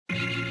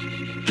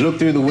Look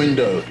through the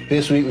window.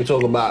 This week we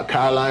talk about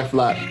Caroline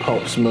Flack,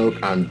 Pop Smoke,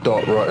 and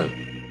Dot Rotten.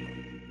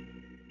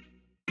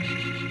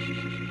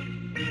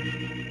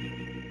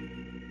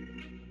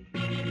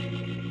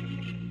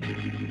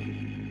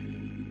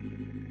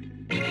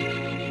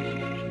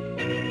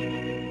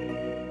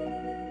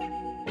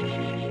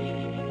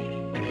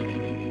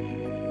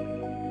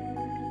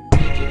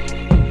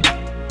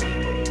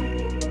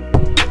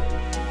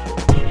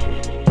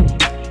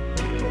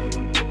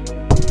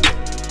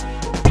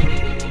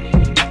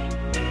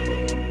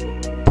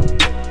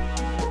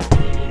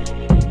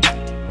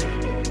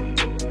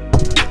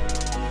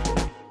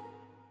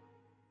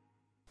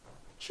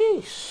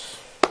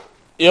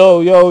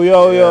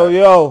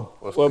 Yo.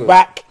 We're good?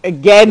 back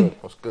again.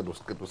 What's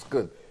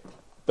good?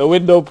 The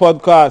Window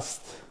Podcast.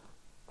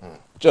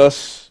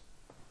 Just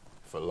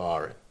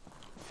Folarin.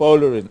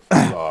 Folarin.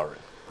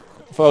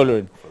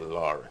 Folarin.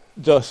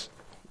 Just,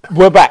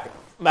 we're back.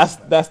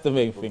 That's the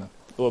main thing.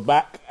 We're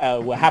back.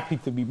 We're happy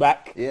to be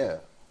back. Yeah,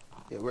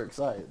 we're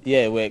excited.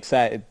 Yeah, we're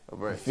excited.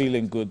 We're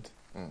feeling good.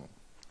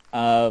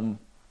 How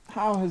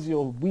has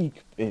your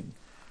week been?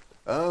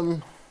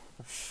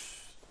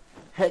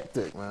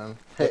 Hectic, man.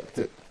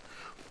 Hectic.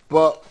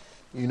 But,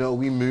 we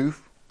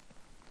move.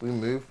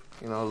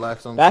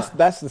 Life's on track.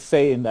 That's the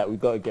saying that we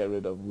got to get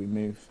rid of. We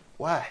move.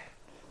 Why?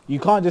 You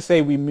can't just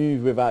say we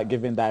move without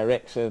giving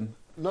direction.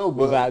 No,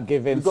 but without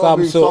giving you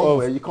gotta some sort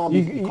somewhere. of...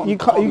 You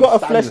got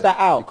to flesh that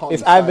out.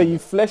 It's either you you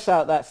flesh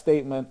out that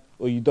statement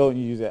or you don't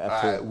use it at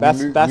all.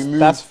 Right,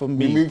 That's for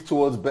me. We move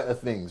towards better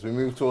things. We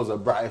move towards a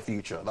brighter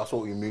future. That's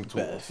what we move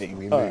towards. Better thing.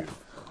 We All move. right.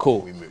 Cool.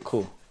 We move.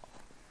 Cool.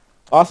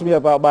 Ask me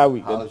about my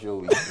week. How's your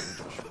week been,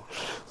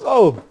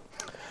 Joshua?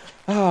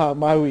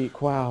 My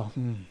week. Wow.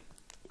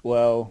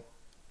 Well,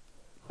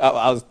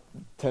 I was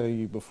telling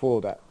you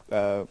before that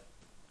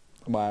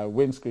my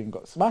windscreen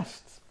got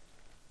smashed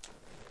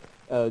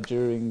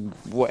during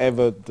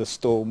whatever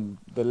the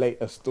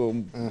later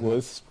storm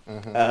was,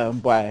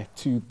 by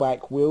two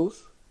bike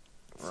wheels.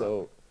 Right.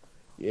 So,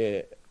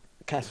 yeah,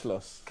 cash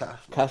loss.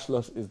 Cash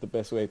loss is the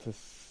best way to...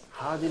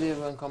 How did it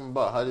even come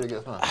about? How did it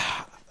get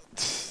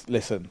smashed?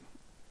 Listen,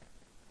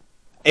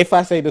 if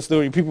I say the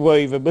story, people won't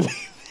even believe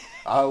it.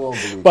 I won't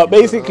believe But you.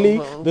 basically,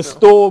 the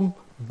storm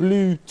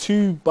blew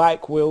two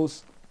bike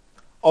wheels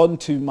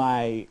onto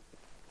my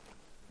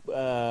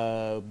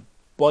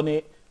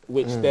bonnet,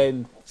 which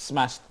then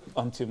smashed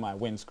onto my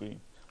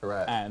windscreen.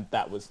 Right. And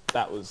that was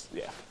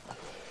yeah.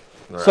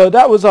 Right. So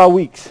that was our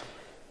week.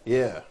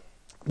 Yeah.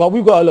 But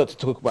we've got a lot to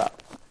talk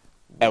about.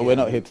 And we're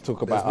not here to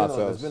talk about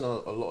ourselves. There's been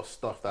a lot of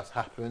stuff that's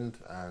happened,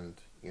 and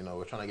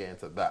we're trying to get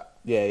into that.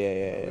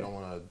 Yeah. We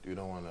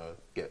don't want to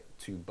get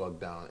too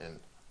bogged down in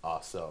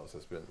ourselves.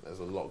 There's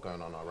a lot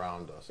going on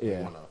around us. Yeah.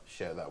 We want to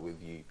share that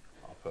with you,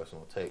 our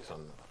personal takes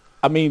on that.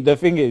 I mean, the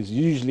thing is,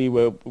 usually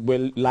we're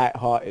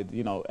light-hearted,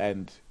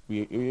 and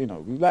we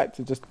like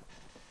to just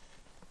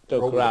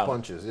joke Roll with around. the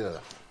punches, yeah.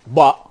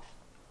 But,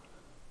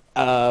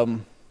 I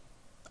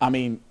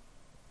mean,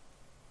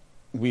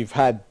 we've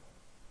had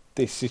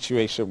this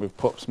situation with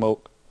Pop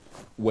Smoke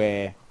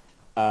where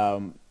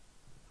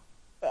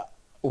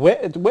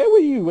where were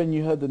you when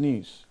you heard the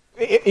news?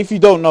 If you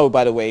don't know,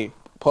 by the way,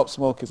 Pop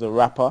Smoke is a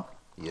rapper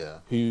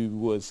who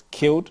was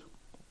killed.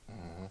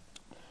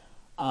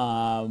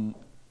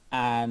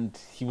 And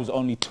he was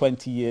only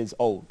 20 years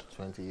old.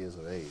 20 years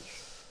of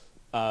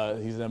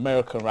age. He's an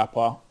American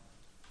rapper,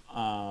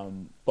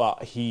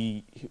 but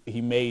he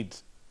made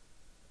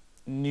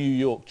New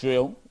York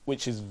drill,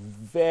 which is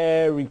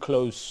very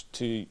close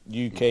to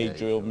UK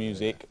drill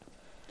music.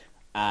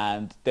 Yeah.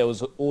 And there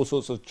was all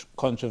sorts of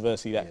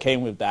controversy that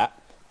came with that.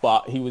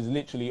 But he was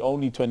literally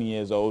only 20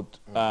 years old.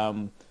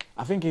 I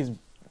think his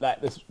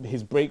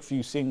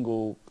breakthrough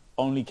single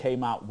only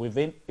came out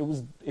within a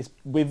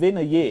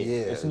year.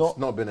 Yeah, it's not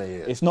been a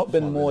year. It's not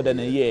been more than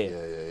a year.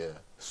 Yeah.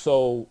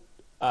 So,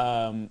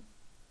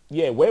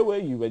 where were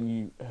you when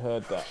you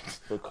heard that?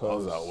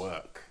 Because I was at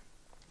work.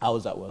 I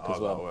was at work as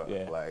well.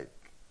 Yeah. Like,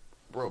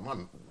 bro,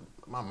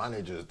 my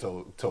manager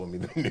told me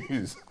the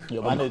news.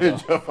 Your my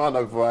manager found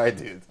out before I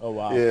did. Oh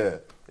wow. Yeah,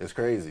 it's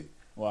crazy.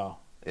 Wow.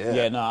 Yeah.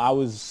 Yeah. No, I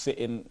was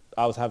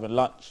having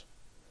lunch,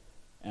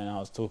 and I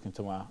was talking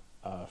to my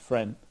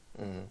friend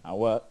at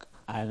work.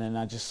 And then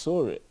I just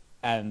saw it,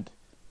 and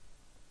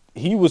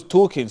he was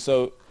talking.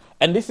 So,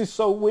 and this is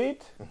so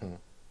weird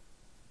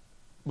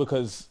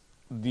because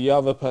the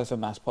other person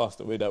that's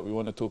passed away that we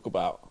want to talk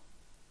about,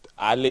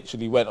 I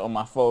literally went on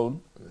my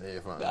phone.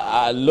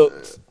 I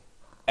looked,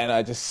 and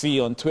I just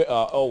see on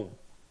Twitter,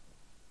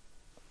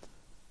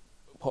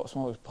 Pop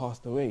Smoke has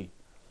passed away.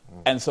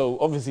 And so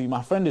obviously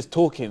my friend is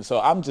talking, so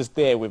I'm just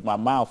there with my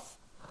mouth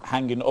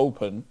hanging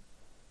open.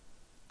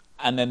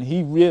 And then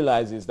he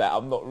realizes that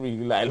I'm not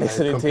really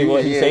listening to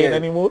what he's saying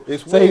anymore.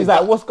 So he's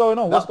like, "What's going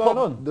on? What's going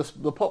on?"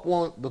 The Pop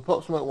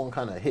Smoke one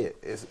kind of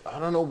hit. I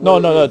don't know.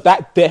 No.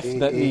 That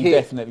definitely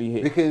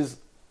hit. Because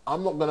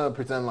I'm not gonna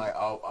pretend like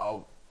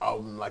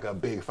I'm like a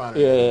big fan of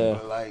it,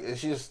 but like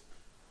it's just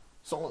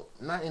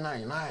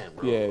 1999,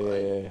 bro.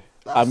 Yeah.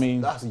 I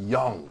mean, that's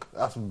young.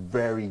 That's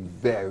very,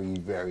 very,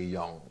 very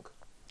young.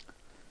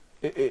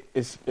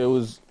 It's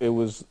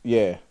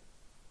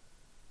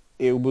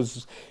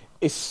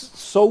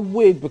so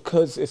weird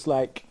because it's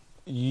like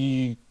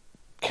you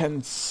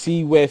can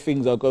see where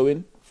things are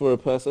going for a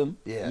person.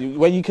 Yeah.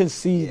 When you can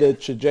see the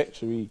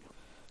trajectory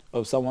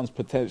of someone's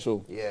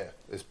potential. Yeah,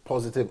 it's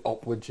positive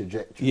upward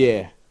trajectory.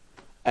 Yeah.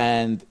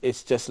 And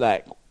it's just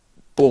like,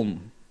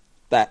 boom,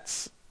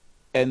 that's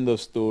end of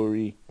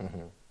story.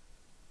 Mm-hmm.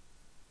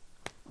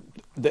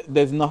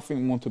 There's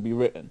nothing more to be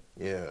written.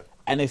 Yeah.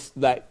 And it's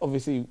like,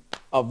 obviously,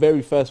 our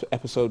very first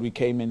episode, we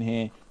came in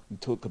here, we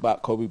talked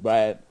about Kobe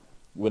Bryant.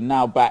 We're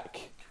now back.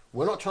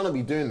 We're not trying to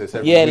be doing this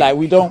every week. Yeah, like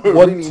we don't We're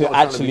want really to not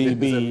trying actually to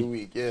be doing this be, every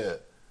week. Yeah.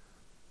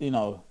 you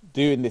know,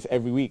 doing this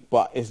every week.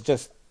 But it's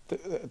just,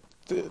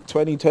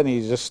 2020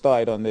 has just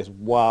started on this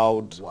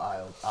wild,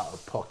 out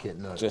of pocket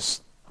note.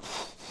 just,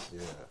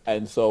 yeah.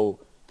 and so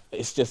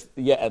it's just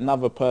yet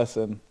another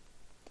person.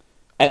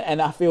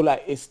 And I feel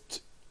like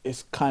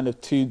it's kind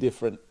of two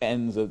different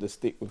ends of the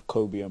stick with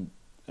Kobe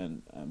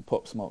and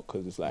Pop Smoke,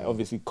 because it's like,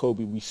 obviously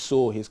Kobe, we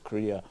saw his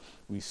career,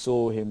 we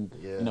saw him,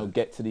 you know,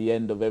 get to the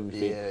end of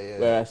everything.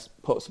 Whereas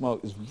Pop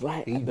Smoke is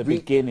right at the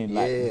beginning,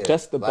 like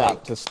just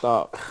about to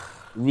start,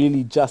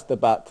 really just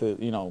about to,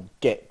 you know,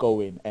 get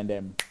going, and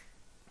then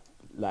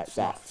like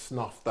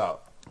snuffed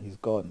out. He's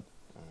gone.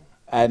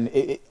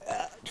 And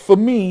for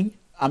me,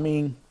 I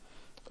mean,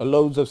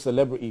 loads of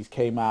celebrities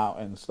came out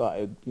and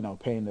started, you know,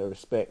 paying their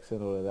respects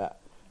and all of that.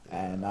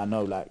 And I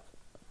know, like,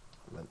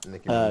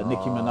 Nicki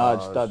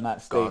Minaj done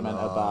that statement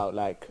about,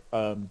 like,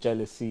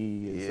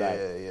 jealousy.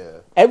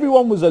 It's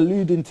everyone was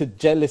alluding to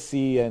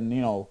jealousy, and,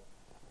 you know,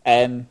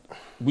 and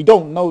we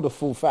don't know the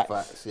full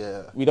facts.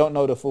 We don't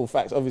know the full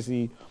facts.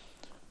 Obviously,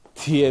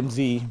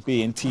 TMZ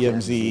being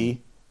TMZ,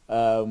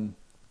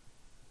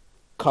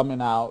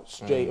 coming out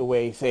straight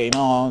away saying,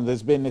 oh,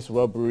 there's been this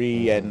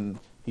robbery and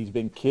he's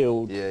been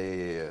killed.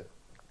 That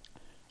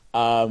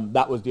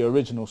was the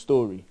original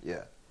story.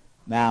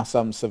 Now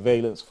some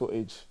surveillance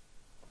footage,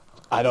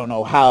 I don't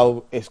know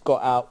how it's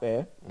got out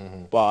there,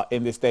 but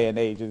in this day and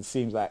age, it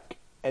seems like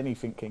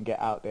anything can get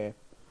out there.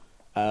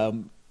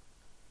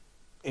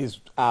 Is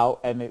out,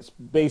 and it's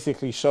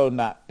basically shown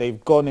that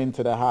they've gone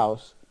into the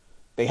house.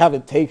 They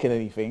haven't taken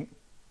anything,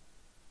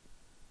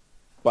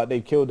 but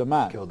they killed a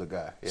man. Killed a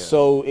guy. Yeah.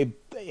 So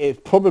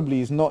it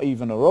probably is not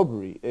even a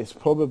robbery. It's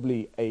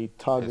probably a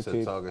targeted.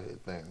 It's a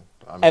targeted thing.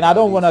 I mean, and I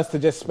don't want us to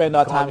just spend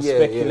our time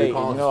speculating. You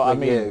know what I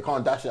mean? Yeah, you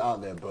can't dash it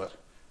out there. But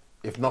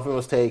if nothing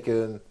was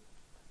taken,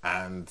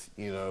 and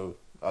you know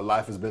a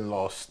life has been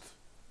lost,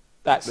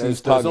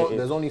 there's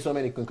only so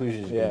many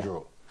conclusions you can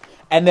draw.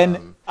 And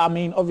then I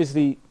mean,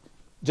 obviously,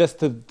 just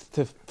to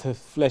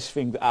flesh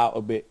things out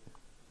a bit,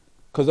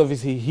 because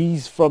obviously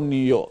he's from New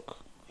York.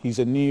 He's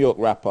a New York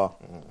rapper,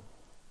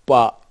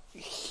 but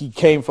he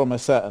came from a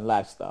certain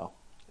lifestyle.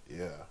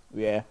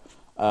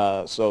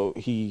 So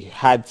he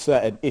had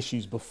certain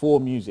issues before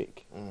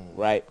music,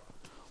 right?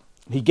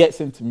 He gets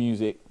into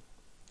music.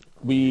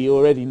 We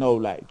already know,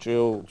 like,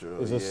 drill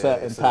is a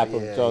certain type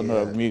of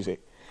genre of music.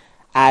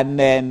 And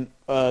then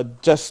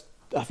just,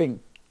 I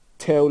think,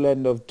 tail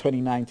end of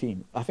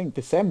 2019, I think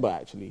December,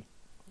 actually.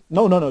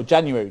 No,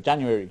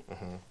 January.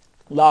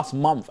 Last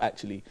month,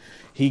 actually,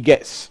 he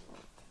gets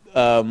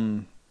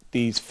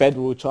these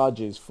federal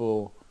charges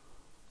for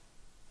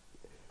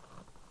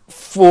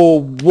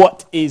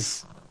what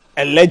is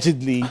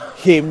allegedly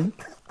him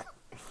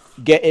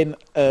getting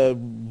a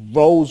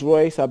Rolls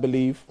Royce, I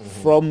believe,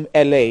 from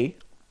LA,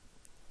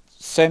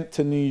 sent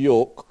to New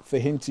York for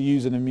him to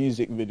use in a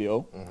music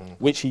video,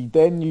 which he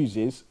then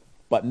uses,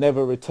 but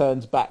never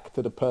returns back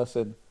to the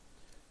person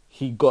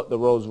he got the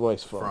Rolls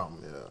Royce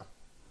from.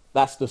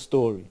 That's the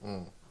story.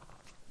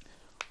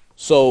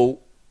 So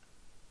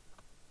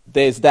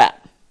there's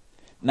that.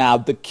 Now,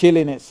 the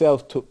killing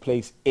itself took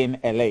place in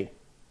LA.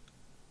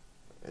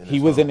 He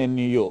wasn't in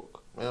New York.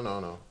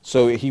 No.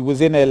 So he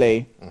was in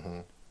LA,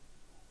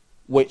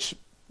 which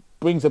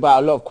brings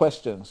about a lot of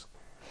questions.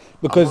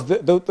 Because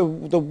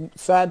the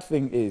sad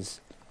thing is,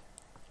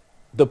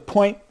 the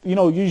point, you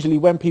know, usually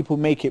when people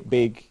make it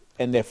big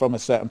and they're from a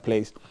certain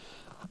place,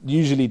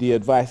 usually the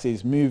advice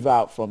is move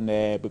out from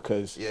there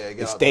because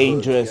it's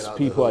dangerous,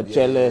 people are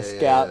jealous,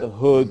 get out the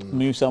hood,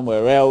 move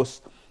somewhere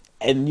else.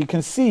 And you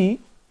can see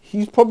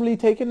he's probably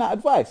taken that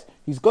advice.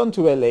 He's gone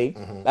to LA.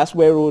 That's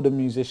where all the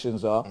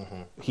musicians are.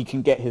 He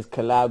can get his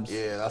collabs.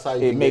 That's how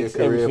you it can makes get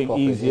your career everything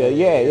popping. easier.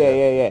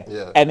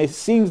 Yeah. And it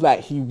seems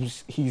like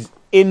he's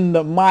in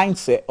the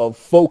mindset of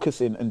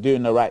focusing and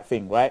doing the right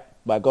thing, right?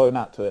 By going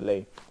out to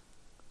LA,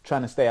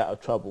 trying to stay out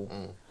of trouble.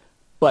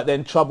 But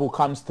then trouble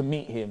comes to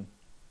meet him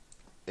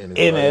in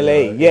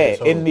LA,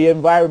 in the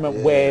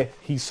environment where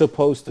he's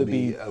supposed to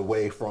be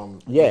away from.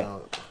 You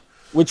know.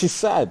 Which is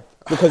sad.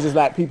 Because it's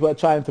like people are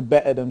trying to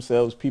better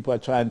themselves. People are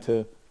trying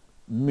to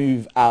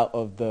move out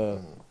of the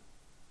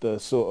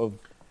sort of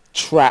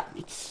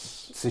trapped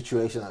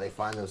situation that they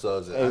find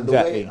themselves in.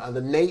 Exactly. And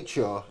the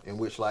nature in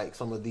which, like,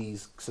 some of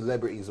these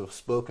celebrities have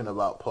spoken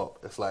about Pop.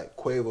 It's like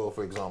Quavo,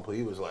 for example.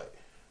 He was like,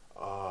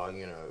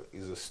 you know,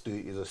 he's a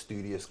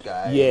studious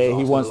guy. Yeah,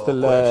 he wants to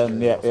learn.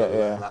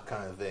 That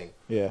kind of thing.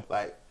 Yeah.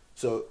 Like,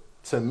 so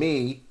to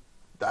me,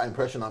 that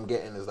impression I'm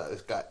getting is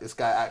that this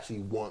guy actually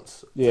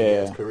wants to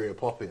get his career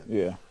popping.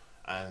 Yeah.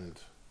 And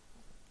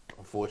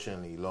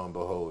unfortunately, lo and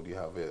behold, you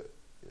have it.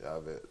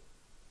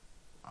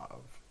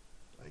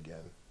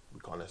 Again, we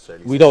can't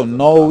necessarily. We don't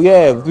know.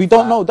 Yeah, we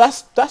don't know.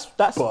 That's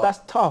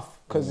tough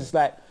because it's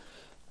like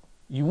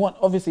you want.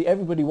 Obviously,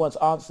 everybody wants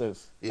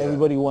answers. Yeah.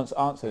 Everybody wants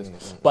answers.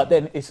 Mm-hmm. But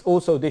then it's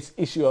also this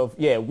issue of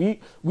we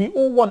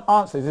all want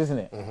answers, isn't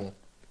it? Mm-hmm.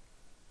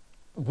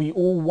 We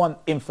all want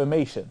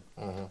information.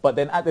 Mm-hmm. But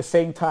then at the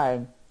same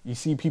time, you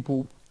see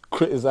people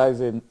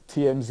criticizing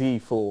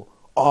TMZ for,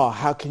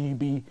 how can you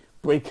be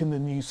breaking the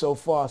news so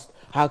fast?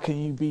 How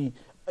can you be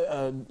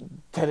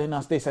telling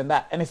us this and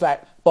that? And it's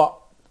like, but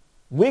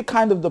we're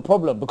kind of the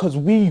problem because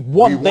we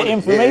want the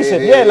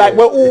information.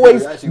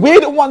 We're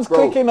the ones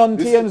clicking on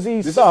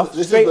TMZ stuff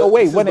straight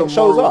away when it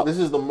shows up. This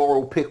is the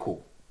moral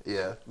pickle.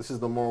 Yeah, this is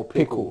the moral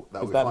pickle.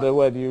 Is that the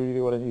word you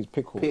really want to use?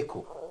 Pickle.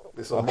 Pickle.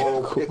 It's a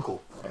moral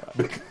pickle.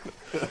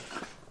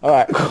 All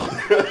right.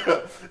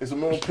 It's a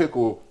moral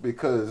pickle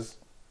because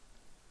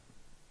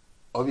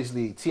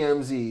obviously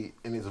TMZ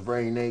in its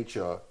very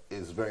nature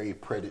is very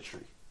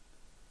predatory.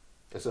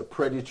 It's a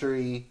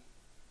predatory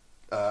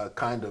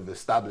kind of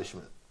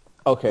establishment.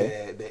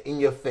 Okay. They're in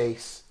your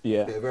face.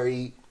 Yeah. They're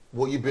very,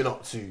 what you been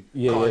up to?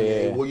 Yeah,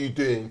 Kanye. yeah. What you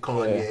doing,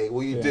 Kanye?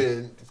 What you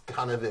doing?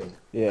 Kind of thing.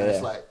 Yeah. And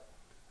it's like,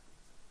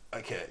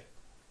 okay.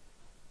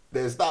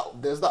 There's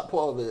that part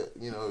of it,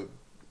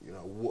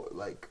 what,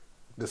 like,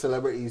 the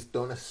celebrities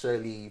they're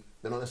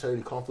not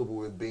necessarily comfortable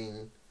with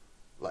being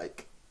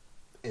like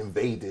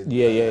invaded.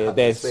 Yeah.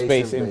 Their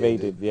space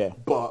invaded. Yeah.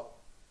 But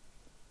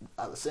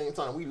at the same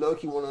time, we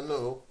low-key want to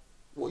know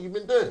what you've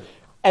been doing.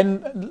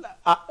 And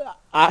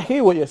I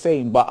hear what you're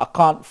saying, but I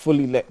can't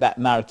fully let that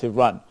narrative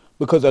run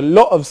because a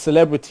lot of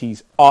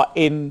celebrities are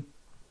in,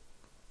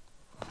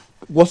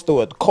 what's the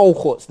word,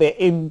 cohorts. They're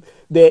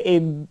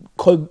working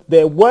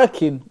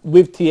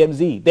with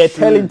TMZ. They're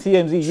telling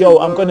TMZ, yo,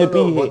 I'm going to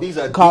be here. These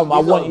are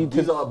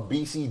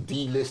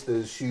BCD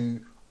listers who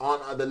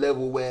aren't at the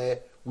level where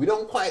we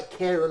don't quite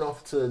care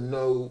enough to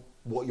know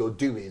what you're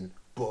doing,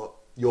 but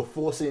you're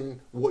forcing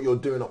what you're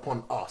doing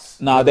upon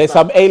us. No, there's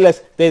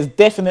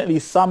definitely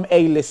some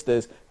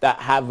A-listers that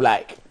have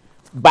like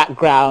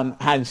background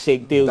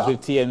handshake deals with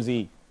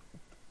TMZ.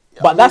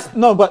 But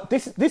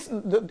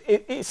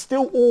it's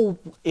still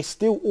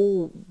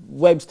all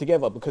webs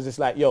together because it's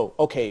like, yo,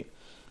 okay,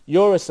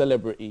 you're a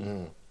celebrity.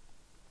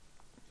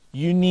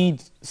 You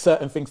need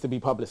certain things to be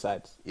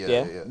publicized,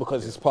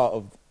 because it's part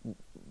of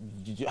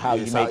how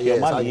you make your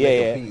money,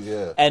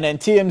 And then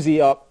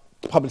TMZ are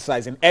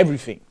publicizing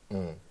everything.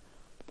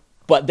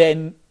 But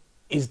then,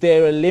 is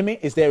there a limit?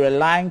 Is there a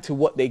line to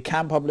what they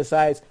can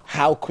publicize?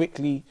 How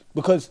quickly?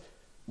 Because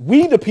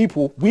we, the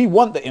people, we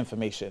want the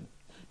information.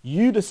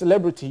 You, the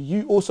celebrity,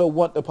 you also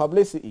want the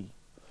publicity.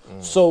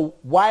 So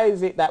why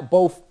is it that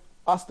both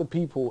us, the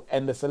people,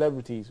 and the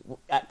celebrities,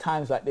 at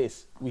times like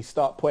this, we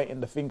start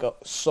pointing the finger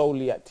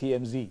solely at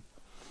TMZ?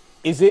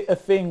 Is it a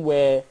thing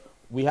where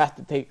we have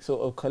to take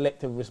sort of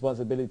collective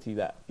responsibility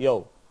that,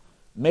 yo,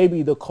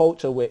 maybe the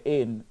culture we're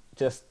in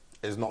just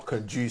is not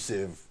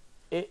conducive?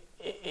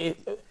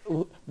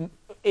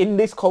 In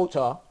this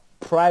culture,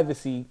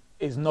 privacy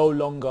is no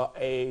longer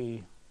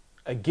a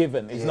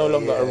given. It's no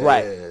longer a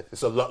right. Yeah.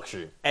 It's a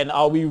luxury. And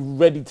are we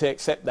ready to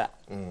accept that?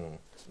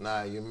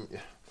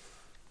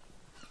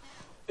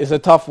 It's a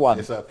tough one.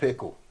 It's a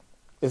pickle.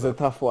 It's a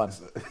tough one.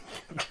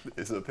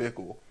 It's a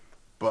pickle.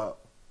 But,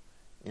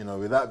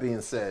 with that being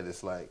said,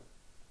 it's like,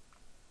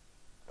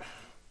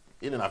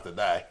 you didn't have to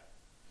die.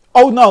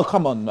 Oh, no,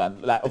 come on,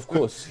 man. Like, of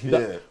course.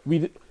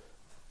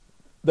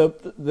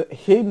 The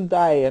him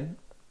dying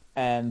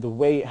and the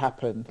way it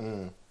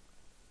happened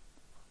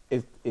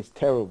is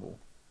terrible.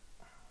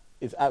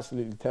 It's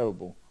absolutely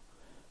terrible.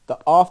 The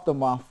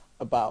aftermath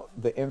about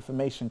the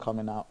information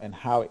coming out and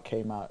how it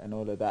came out and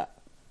all of that,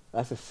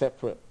 that's a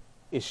separate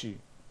issue.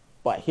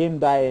 But him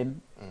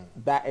dying,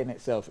 that in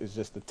itself is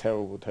just a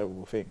terrible,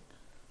 terrible thing.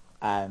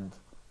 And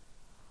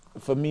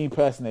for me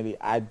personally,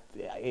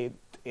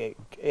 it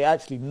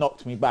actually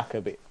knocked me back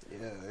a bit.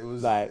 Yeah,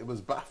 it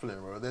was baffling,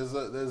 bro.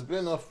 There's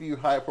been a few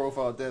high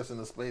profile deaths in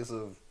the space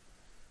of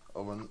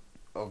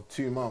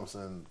 2 months,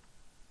 and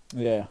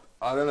I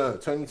don't know.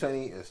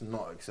 2020 is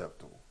not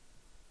acceptable.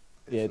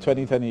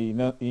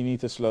 2020, you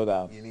need to slow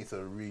down. You need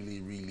to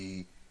really,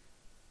 really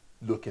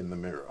look in the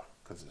mirror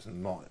because it's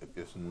not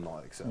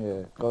acceptable.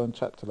 Yeah, go and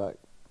chat to like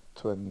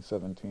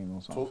 2017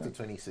 or something. Talk to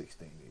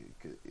 2016.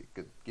 It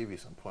could give you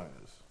some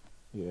pointers.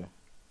 Yeah,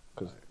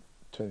 because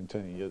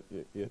 2020,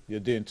 you're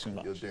doing too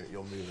much.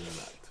 You're moving in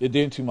that. You're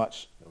doing too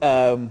much.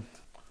 And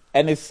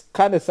it's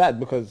kind of sad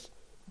because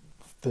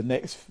the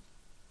next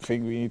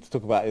thing we need to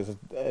talk about is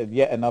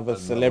yet another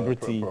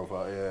celebrity,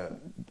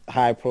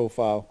 high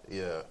profile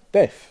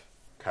death.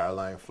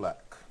 Caroline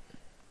Flack.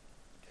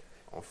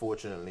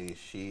 Unfortunately,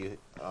 she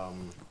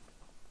hung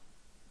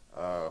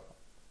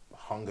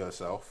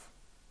herself.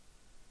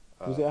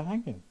 Was it a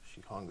hanging?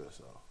 She hung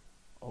herself.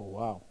 Oh,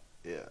 wow.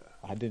 Yeah.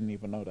 I didn't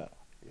even know that.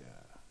 Yeah.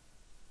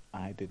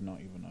 I did not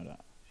even know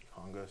that. She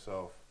hung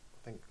herself, I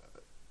think,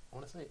 I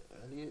want to say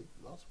earlier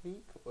last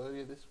week, or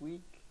earlier this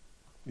week.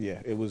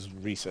 Yeah, it was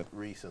recent.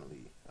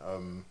 Recently,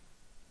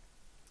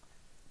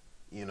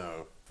 you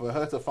know, for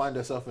her to find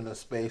herself in a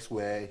space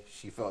where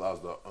she felt that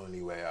was the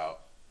only way out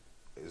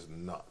is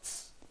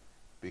nuts.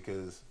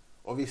 Because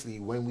obviously,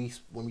 when we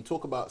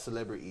talk about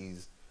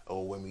celebrities,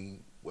 or when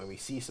we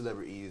see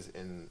celebrities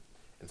in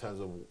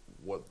terms of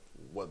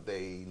what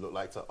they look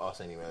like to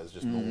us anyway, as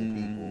just normal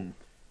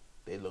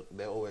people,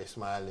 they're always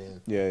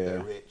smiling. Yeah,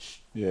 they're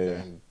rich. Yeah, they're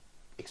in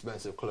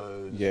expensive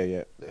clothes.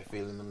 Yeah. They're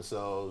feeling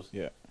themselves.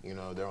 Yeah. You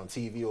know, they're on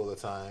TV all the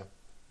time.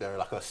 They're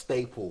like a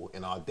staple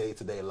in our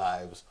day-to-day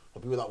lives.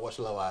 For people that watch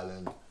Love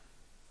Island,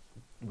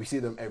 we see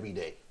them every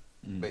day,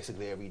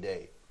 basically every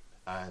day.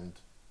 And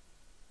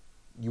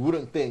you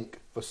wouldn't think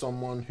for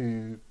someone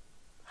who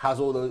has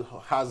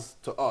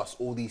to us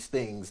all these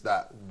things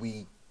that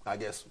we, I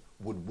guess,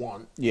 would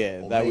want.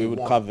 Yeah, that we would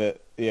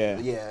covet. Yeah.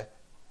 Yeah.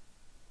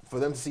 For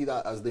them to see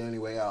that as the only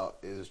way out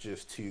is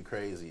just too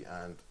crazy.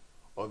 And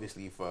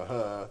obviously for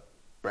her,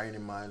 bearing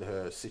in mind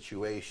her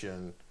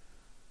situation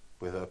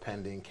with her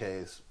pending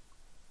case,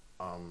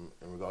 in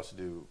regards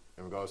to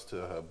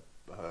her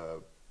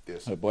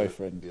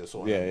boyfriend, the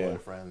assault on her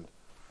boyfriend,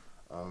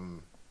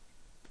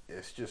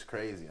 it's just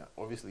crazy.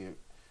 Obviously, you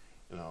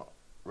know,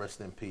 rest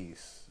in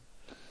peace.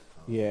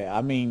 Yeah,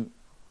 I mean,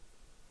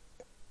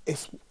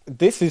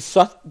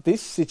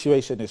 this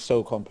situation is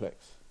so complex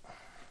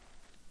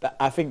that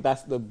I think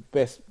that's the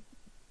best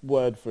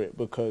word for it,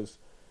 because,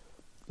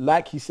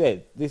 like you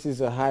said, this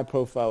is a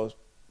high-profile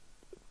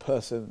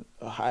person,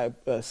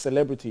 a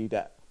celebrity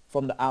that,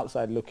 from the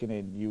outside looking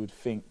in, you would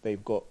think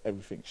they've got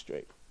everything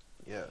straight.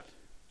 Yeah.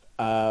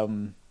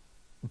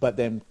 But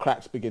then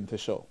cracks begin to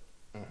show.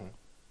 Mm-hmm.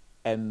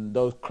 And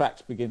those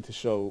cracks begin to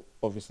show,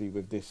 obviously,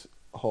 with this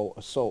whole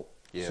assault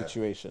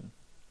situation.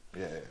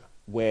 Yeah.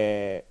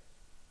 Where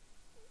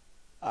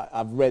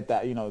I've read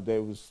that, you know,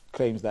 there was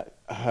claims that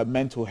her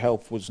mental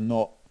health was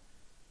not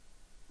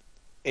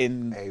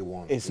in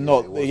A1. It's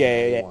not.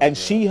 A1, and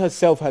she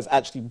herself has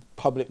actually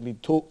publicly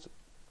talked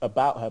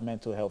about her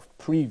mental health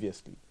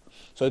previously.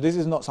 So this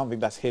is not something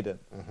that's hidden.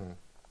 Mm-hmm.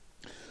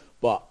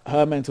 But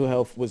her mental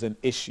health was an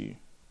issue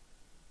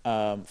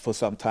for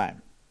some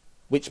time,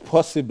 which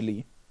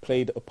possibly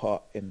played a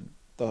part in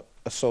the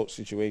assault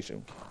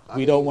situation.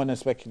 We don't want to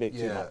speculate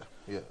too much,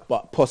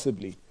 but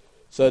possibly.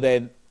 So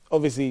then,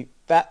 obviously,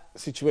 that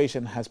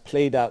situation has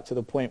played out to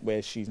the point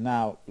where she's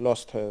now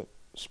lost her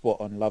spot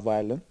on Love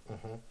Island.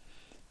 Mm-hmm.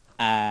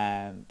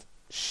 And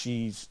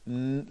she's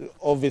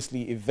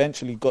obviously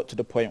eventually got to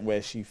the point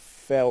where she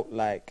felt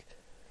like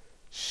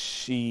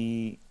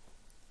she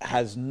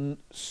has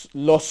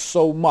lost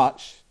so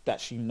much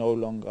that she no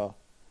longer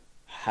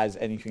has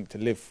anything to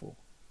live for.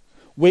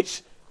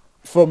 Which,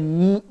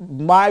 from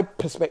my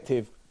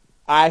perspective,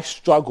 I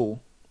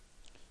struggle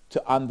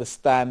to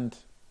understand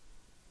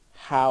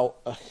how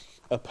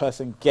a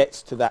person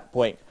gets to that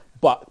point.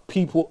 But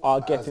people are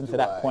getting to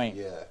that point.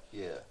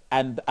 Yeah.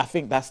 And I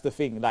think that's the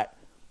thing. Like,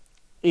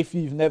 if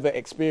you've never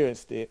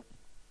experienced it,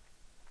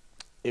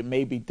 it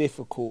may be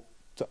difficult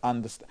to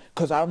understand.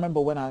 Because I remember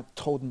when I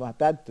told my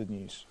dad the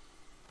news,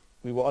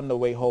 we were on the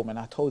way home and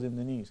I told him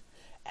the news.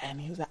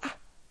 And he was like,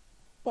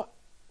 but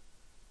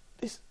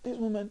this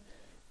woman,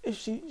 if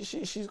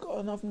she's got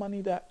enough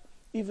money that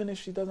even if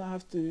she doesn't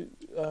have to,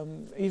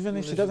 even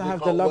if she doesn't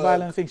have the Love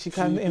Island thing, she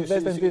can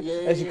invest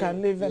and she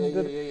can live.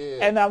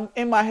 And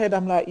in my head,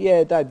 I'm like,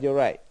 yeah, Dad, you're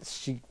right.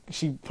 She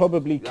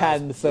probably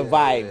can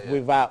survive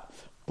without,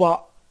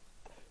 but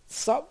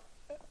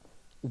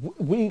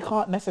we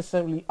can't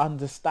necessarily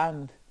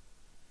understand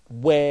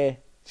where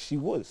she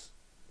was.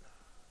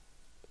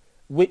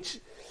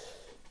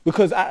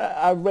 Because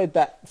I read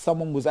that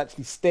someone was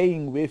actually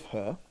staying with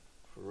her.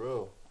 For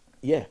real?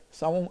 Yeah,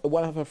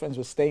 one of her friends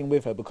was staying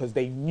with her because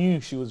they knew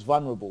she was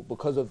vulnerable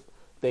because of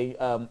the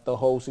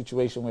whole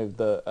situation with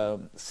the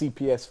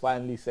CPS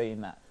finally saying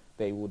that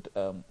they would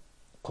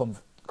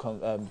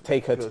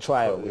take her to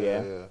trial.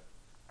 Yeah.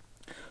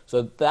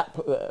 So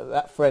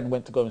that friend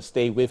went to go and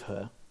stay with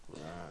her,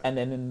 and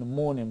then in the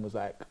morning was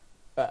like,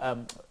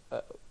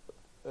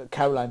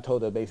 Caroline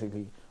told her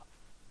basically,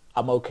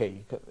 I'm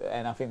okay,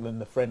 and I think then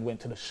the friend went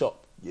to the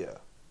shop. Yeah.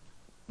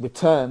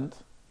 Returned,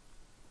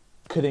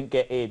 couldn't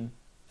get in.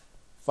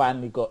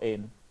 Finally got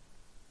in,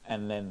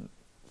 and then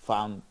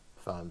found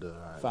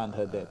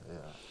her dead. Yeah.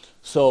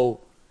 So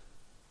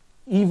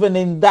even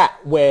in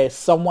that, where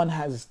someone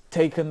has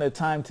taken the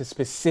time to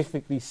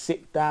specifically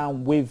sit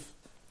down with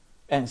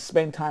and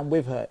spend time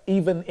with her,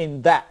 even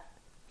in that,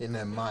 in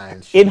her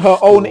mind, in her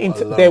own,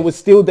 there was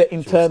still the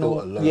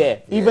internal,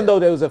 even though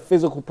there was a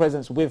physical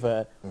presence with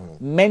her,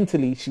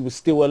 mentally she was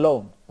still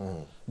alone.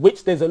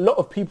 Which there's a lot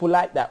of people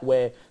like that,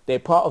 where they're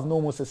part of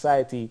normal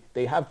society,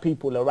 they have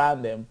people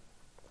around them,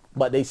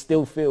 but they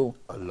still feel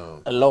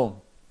alone.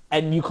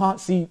 And you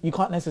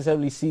can't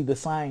necessarily see the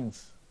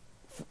signs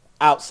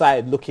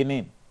outside looking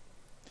in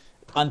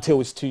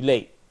until it's too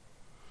late.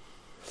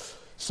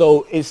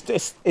 So it's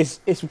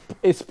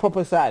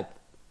proper sad.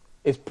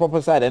 It's proper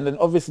sad. And then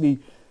obviously,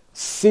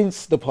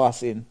 since the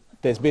passing,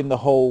 there's been the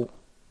whole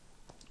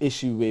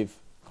issue with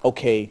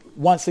okay,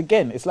 once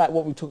again, it's like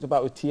what we talked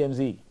about with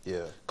TMZ.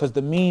 Yeah. Because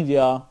the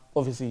media,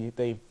 obviously,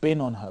 they've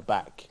been on her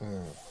back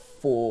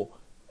for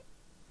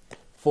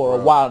a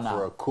while now.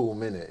 For a cool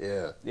minute,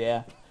 yeah.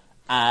 Yeah.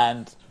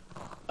 And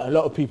a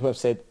lot of people have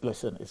said,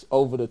 listen, it's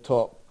over the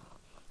top.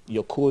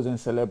 You're causing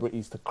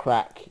celebrities to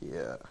crack.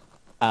 Yeah.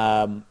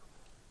 Um,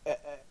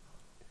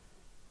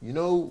 You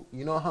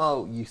know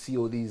how you see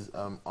all these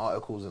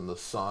articles in the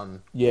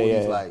Sun, Yeah, all yeah,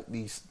 these yeah. like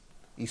these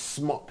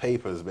smart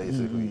papers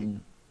basically.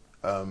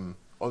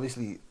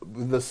 Obviously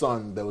with the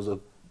Sun there was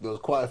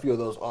quite a few of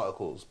those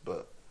articles,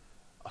 but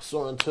I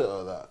saw on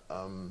Twitter that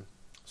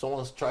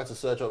someone's tried to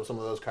search up some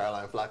of those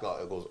Caroline Flack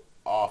articles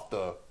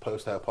after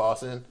post her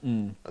passing,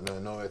 and they're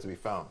nowhere to be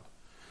found.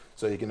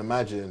 So you can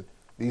imagine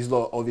these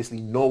lot obviously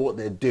know what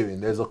they're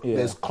doing.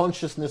 There's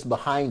consciousness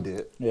behind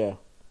it, yeah.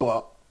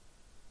 but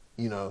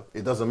you know,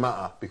 it doesn't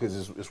matter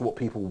because it's what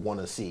people want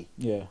to see.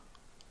 Yeah.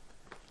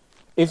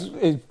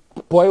 It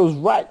boils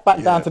right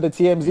back down to the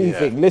TMZ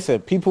thing.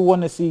 Listen, people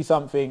want to see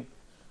something.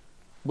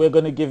 We're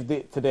going to give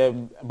it to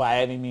them by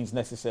any means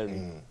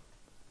necessary.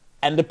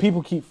 And the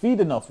people keep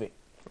feeding off it.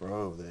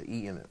 Bro, they're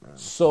eating it, man.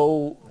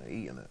 So, They're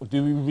eating it.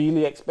 do we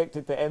really expect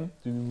it to end?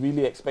 Do we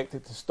really expect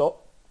it to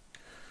stop?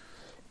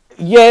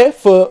 Yeah,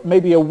 for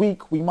maybe a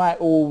week, we might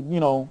all, you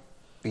know,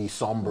 Be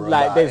somber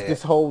like about there's it.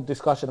 this whole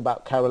discussion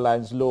about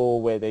Caroline's Law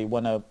where they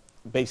want to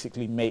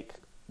basically make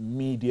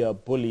media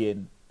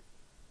bullying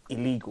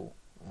illegal,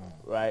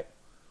 right?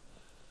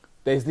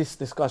 There's this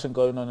discussion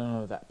going on and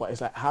all of that, but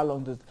it's like how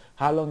long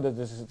does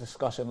this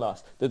discussion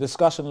last? The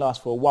discussion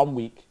lasts for 1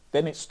 week,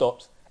 then it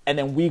stops, and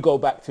then we go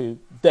back to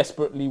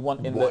desperately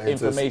wanting the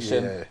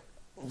information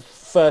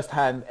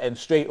firsthand and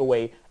straight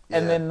away,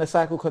 and then the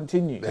cycle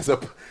continues.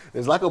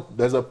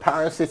 There's a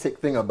parasitic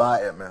thing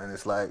about it, man.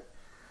 It's like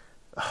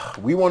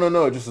we want to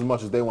know just as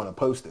much as they want to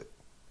post it.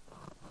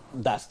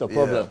 That's the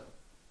problem. Yeah.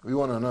 We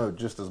want to know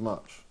just as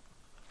much,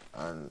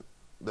 and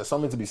there's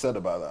something to be said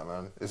about that,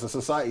 man. It's a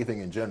society thing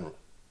in general.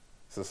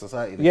 It's a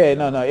society thing. Yeah,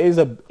 no, it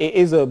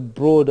is a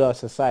broader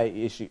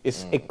society issue.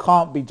 It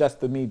can't be just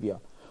the media.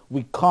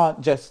 We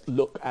can't just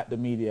look at the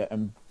media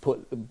and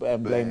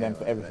blame them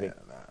for everything.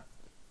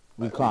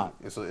 We can't.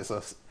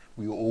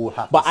 We all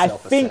have But to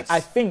self-assess. I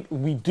think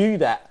we do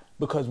that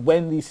because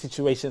when these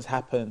situations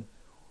happen,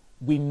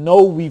 we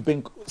know we've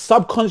been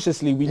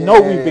subconsciously we've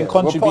been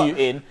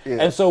contributing,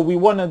 and so we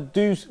want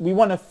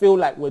to feel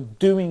like we're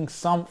doing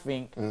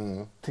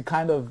something to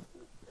kind of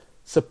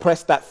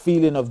suppress that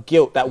feeling of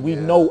guilt that we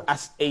know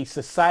as a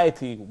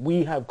society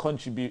we have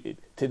contributed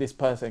to this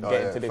person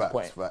getting to this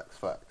point.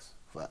 Facts.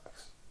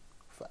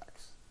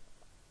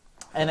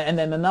 And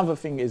then another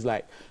thing is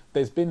like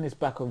there's been this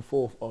back and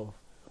forth of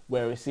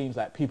where it seems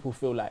like people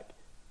feel like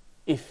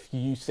if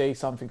you say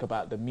something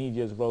about the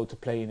media's role to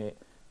play in it,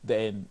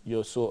 then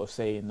you're sort of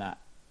saying that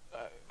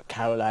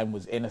Caroline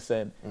was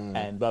innocent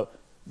and blah.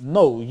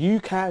 No, you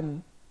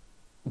can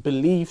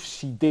believe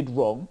she did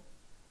wrong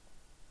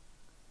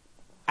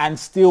and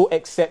still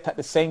accept at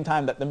the same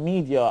time that the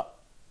media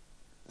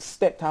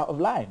stepped out of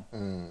line.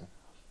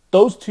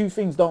 Those two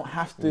things don't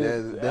have to.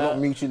 They're not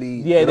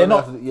mutually. Yeah, they're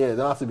not. They don't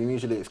have to be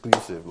mutually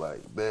exclusive.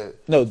 Like they're.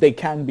 No, they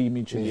can be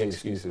mutually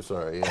exclusive.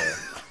 Sorry, yeah.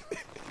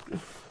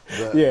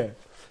 But, yeah,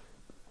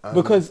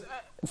 because,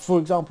 for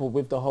example,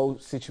 with the whole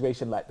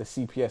situation, like the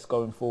CPS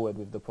going forward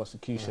with the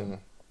prosecution,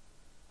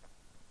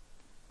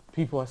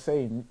 people are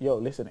saying, "Yo,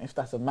 listen, if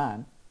that's a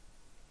man,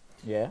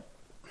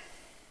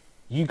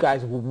 you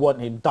guys would want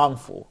him done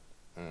for,"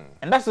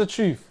 and that's the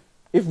truth.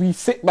 If we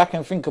sit back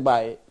and think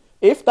about it,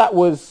 if that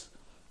was,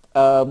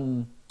 I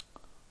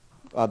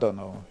don't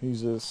know,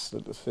 who's a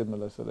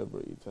similar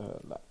celebrity to her,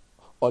 like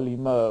Ollie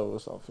Murr or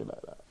something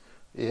like that.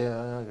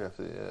 Yeah, I guess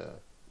it, yeah.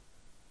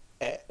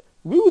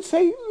 We would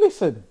say,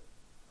 listen,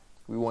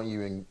 we want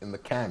you in the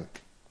can.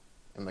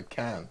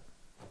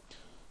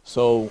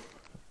 So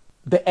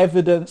the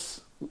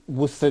evidence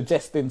was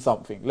suggesting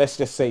something. Let's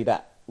just say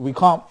that.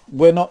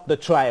 We're not the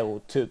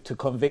trial to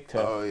convict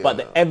her, but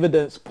the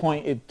evidence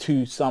pointed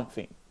to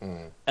something.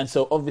 And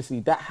so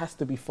obviously that has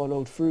to be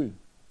followed through.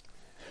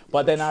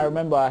 But then I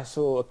remember I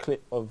saw a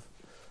clip of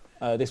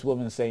this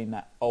woman saying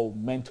that,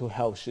 mental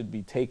health should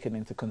be taken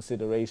into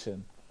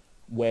consideration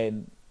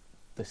when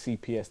the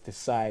CPS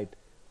decide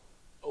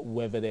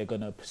whether they're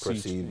going to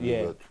proceed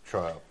with the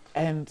trial.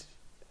 And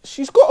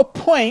she's got a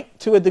point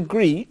to a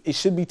degree. It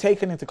should be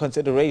taken into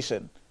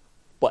consideration,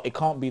 but it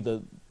can't be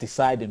the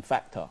deciding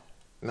factor.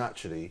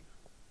 Naturally,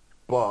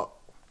 but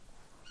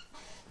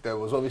there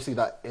was obviously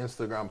that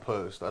Instagram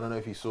post. I don't know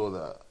if you saw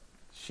that.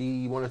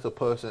 She wanted to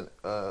post an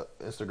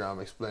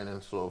Instagram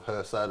explaining sort of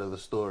her side of the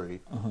story.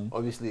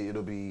 Obviously,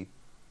 it'll be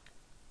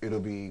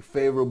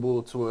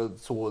favorable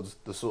towards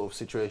the sort of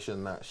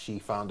situation that she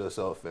found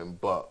herself in,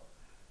 but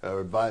her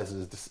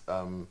advisors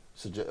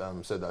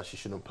said that she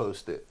shouldn't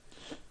post it.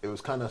 It was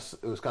kind of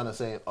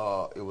saying,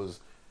 it was.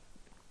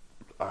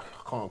 I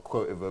can't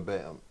quote it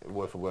verbatim,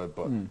 word for word,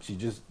 but she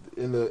just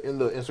in the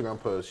Instagram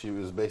post, she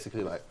was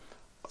basically like,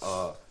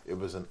 it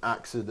was an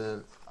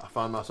accident. I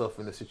found myself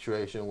in a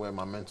situation where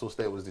my mental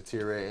state was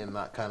deteriorating,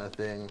 that kind of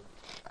thing.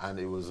 and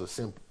it was a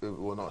simple,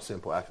 well, not a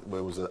simple accident, but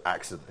it was an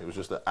accident. It was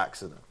just an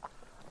accident,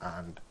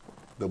 and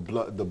the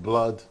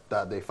blood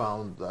that they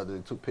found, that they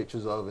took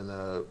pictures of in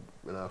a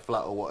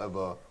flat or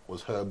whatever,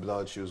 was her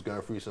blood. She was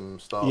going through some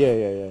stuff.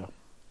 Yeah.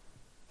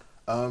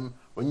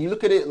 When you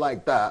look at it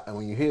like that, and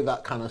when you hear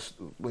that kind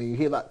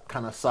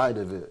of side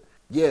of it,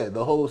 yeah,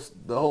 the whole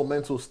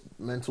mental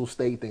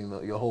state thing,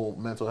 your whole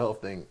mental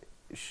health thing,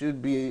 it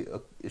should be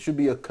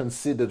a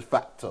considered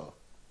factor.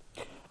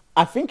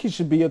 I think it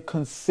should be a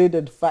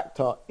considered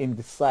factor in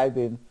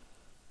deciding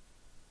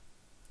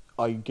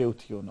are you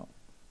guilty or not.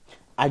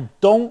 I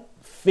don't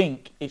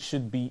think it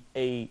should be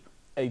the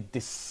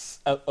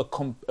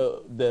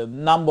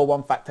number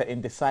one factor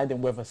in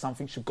deciding whether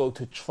something should go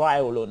to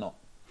trial or not.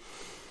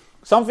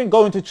 Something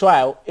going to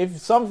trial, if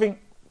something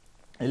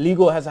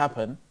illegal has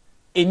happened,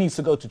 it needs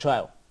to go to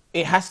trial.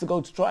 It has to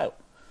go to trial.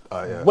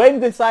 Yeah. When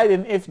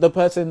deciding if the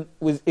person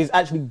is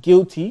actually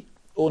guilty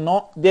or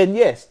not, then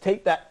yes,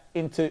 take that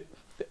into,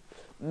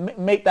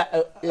 make that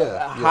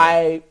a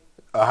high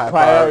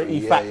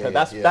priority factor.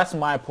 That's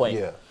my point.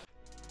 Yeah.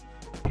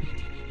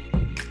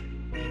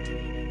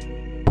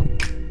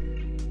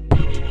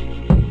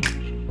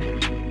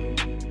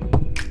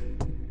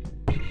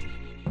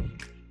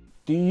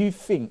 Do you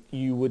think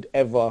you would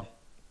ever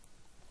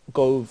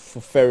go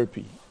for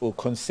therapy or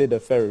consider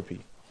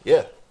therapy?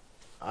 Yeah,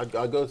 I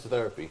go to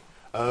therapy.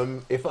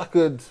 If I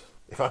could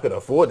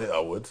afford it, I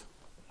would.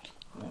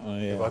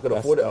 Yeah, if I could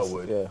afford it, I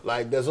would. Yeah.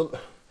 Like,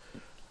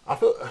 I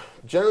feel,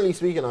 generally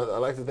speaking, I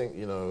like to think,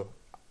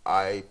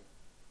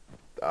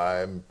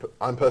 I'm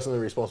personally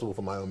responsible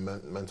for my own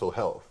mental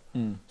health.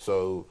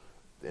 So,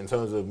 in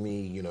terms of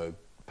me,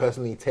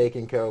 personally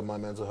taking care of my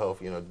mental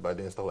health, by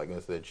doing stuff like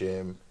going to the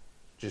gym,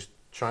 just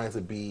trying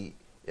to be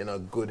in a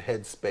good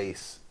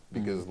headspace,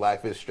 because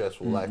life is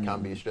stressful. Life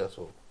can be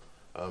stressful.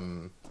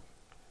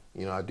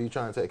 I do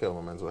try and take care of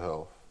my mental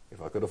health.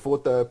 If I could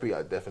afford therapy,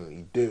 I'd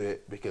definitely do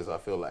it, because I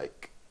feel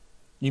like...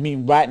 You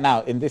mean right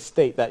now, in this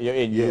state that you're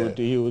in,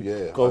 you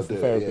would go for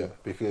therapy? Yeah,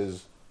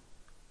 because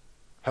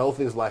health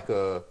is like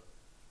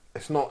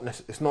it's not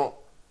like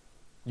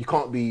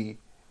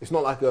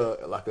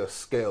a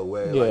scale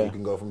where like, you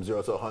can go from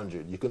 0 to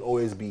 100. You can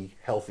always be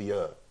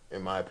healthier,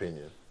 in my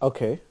opinion.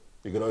 Okay.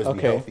 You can always be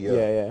healthier.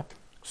 Yeah.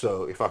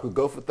 So if I could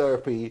go for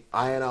therapy,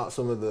 iron out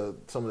some of the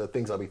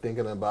things I'll be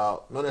thinking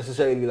about, not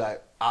necessarily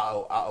like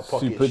out of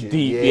pocket super shit.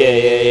 deep.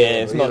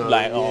 Yeah. It's not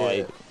like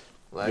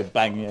like, you're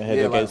banging your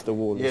head against the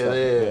wall.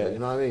 Yeah. You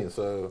know what I mean?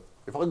 So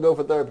if I could go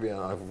for therapy and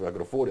if I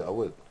could afford it, I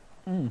would.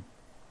 What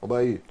about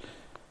you?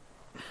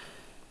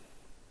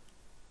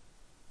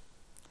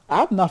 I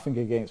have nothing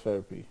against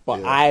therapy,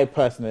 but I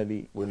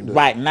personally,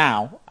 right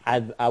now, I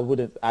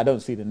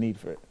don't see the need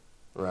for it.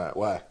 Right?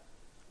 Why?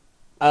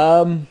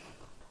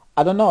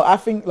 I don't know. I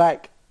think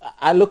like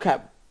I look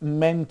at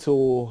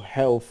mental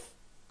health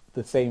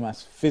the same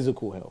as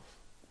physical health.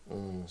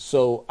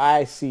 So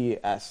I see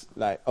it as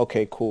like,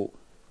 okay, cool.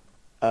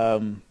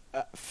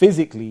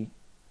 Physically,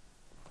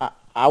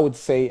 I would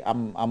say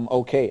I'm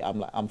okay.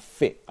 I'm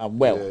fit. I'm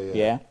well.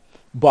 Yeah.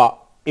 But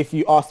if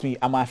you ask me,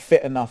 am I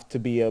fit enough to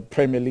be a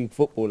Premier League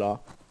footballer?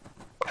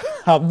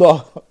 I'm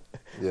not.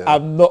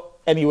 I'm not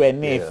anywhere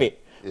near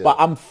fit. But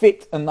I'm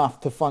fit enough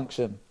to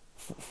function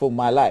for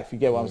my life. You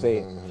get what I'm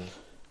saying?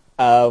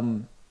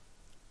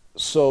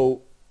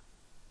 So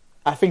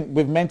I think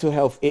with mental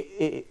health,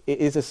 it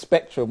is a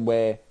spectrum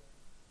where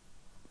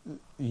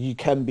you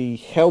can be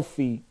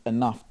healthy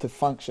enough to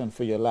function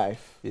for your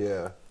life.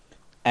 Yeah.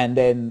 And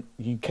then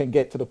you can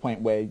get to the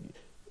point where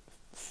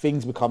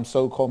things become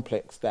so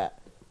complex that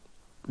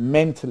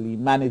mentally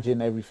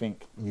managing everything,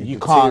 you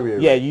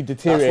can't. Yeah, you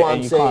deteriorate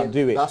and you can't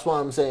do it. That's why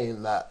I'm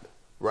saying that,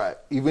 right,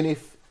 even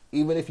if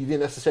you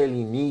didn't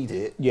necessarily need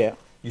it,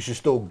 you should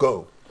still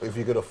go if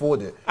you could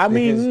afford it. I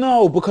mean,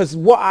 no, because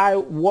what I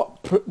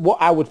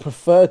would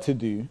prefer to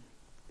do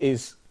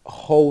is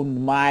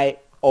hone my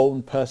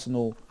own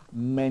personal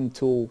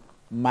mental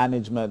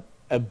management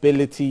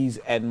abilities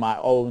and my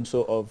own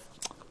sort of,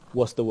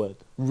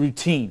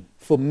 routine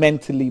for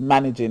mentally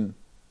managing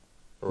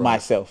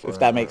myself, if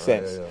that makes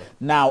sense.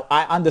 Now,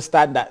 I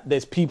understand that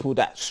there's people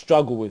that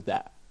struggle with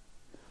that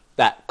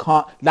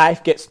can't,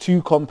 life gets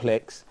too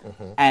complex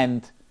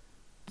and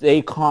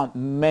they can't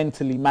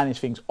mentally manage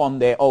things on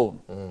their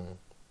own.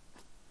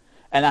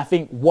 And I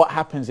think what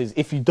happens is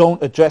if you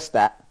don't address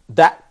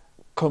that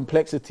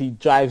complexity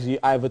drives you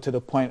either to the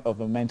point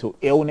of a mental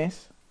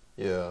illness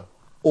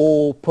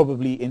or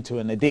probably into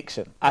an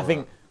addiction. I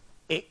think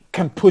it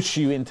can push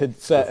you into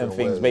certain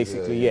things,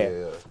 basically.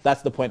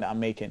 That's the point that I'm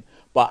making.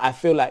 But I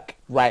feel like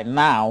right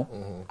now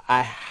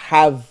I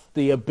have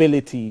the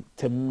ability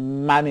to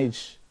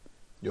manage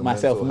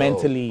myself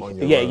mentally,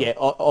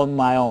 on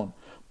my own.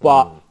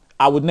 But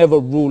I would never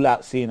rule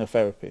out seeing a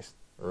therapist.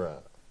 Right.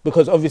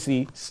 Because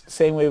obviously,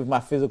 same way with my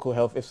physical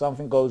health, if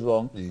something goes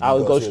wrong, I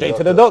would go straight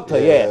to the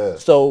doctor.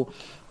 So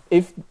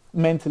if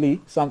mentally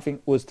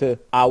something was to,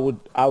 I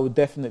would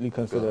definitely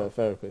consider a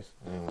therapist.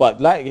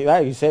 But like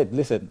you said,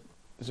 listen,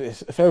 a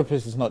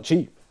therapist is not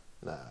cheap.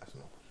 Nah, it's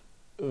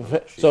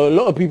not. So a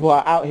lot of people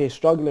are out here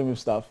struggling with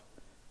stuff,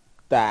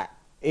 that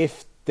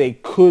if they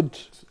could,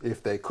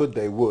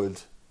 they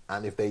would,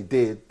 and if they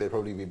did, they'd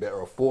probably be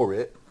better off for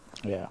it.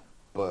 yeah.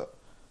 But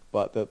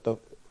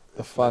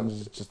The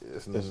funds just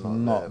it's is not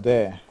not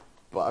there.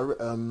 But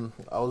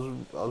I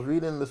was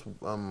reading this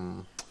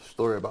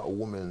story about a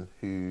woman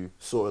who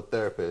saw a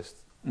therapist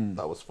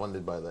that was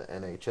funded by the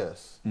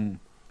NHS.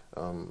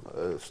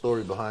 A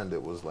story behind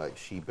it was like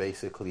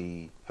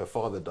her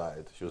father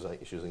died. She was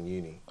in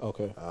uni.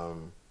 Okay.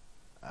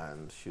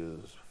 And she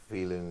was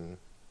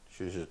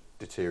just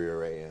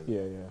deteriorating.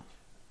 Yeah.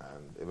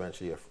 And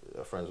eventually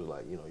her friends were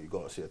like, you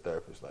got to see a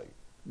therapist. Like,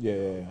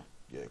 Yeah.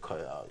 cut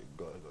it out. You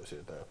got to go see a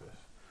therapist.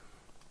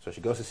 So she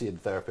goes to see a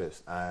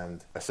therapist,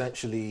 and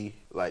essentially,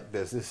 like,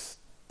 there's this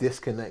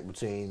disconnect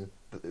between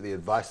the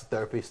advice the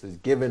therapist is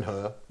giving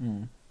her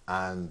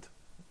and,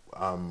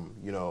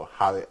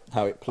 how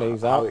it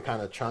plays how out. it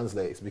kind of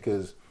translates,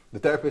 because the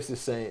therapist is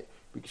saying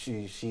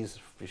she's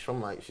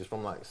from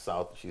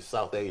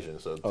South Asian,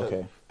 so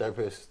the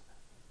therapist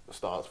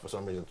starts for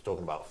some reason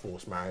talking about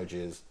forced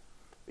marriages,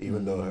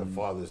 even though her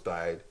father's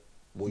died.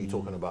 What are you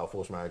talking about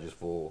forced marriages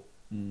for?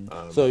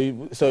 So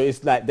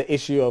it's like the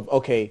issue of,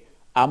 okay,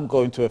 I'm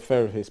going to a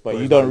therapist, but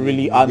you don't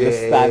really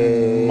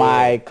understand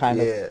my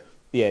kind of...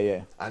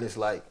 Yeah. And it's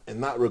like,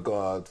 in that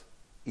regard,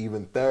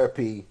 even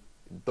therapy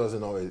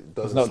doesn't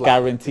it's not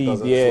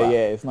guaranteed.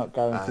 It's not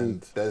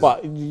guaranteed.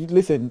 But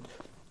listen,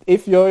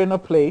 if you're in a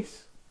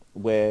place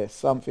where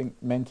something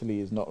mentally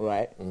is not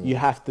right, you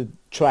have to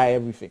try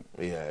everything.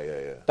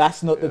 Yeah.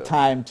 That's not the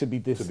time to be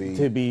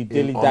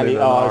dilly-dally.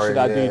 Should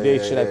I do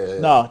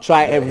this? No,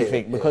 try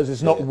everything, because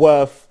it's not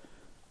worth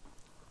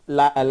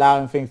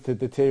allowing things to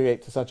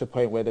deteriorate to such a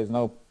point where there's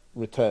no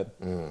return.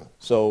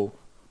 So,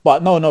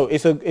 but no,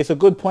 it's a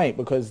good point,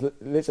 because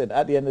listen,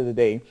 at the end of the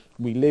day,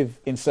 we live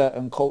in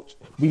certain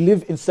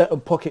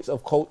pockets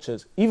of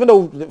cultures. Even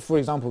though, for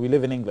example, we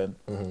live in England,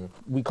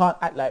 we can't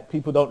act like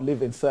people don't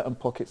live in certain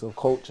pockets of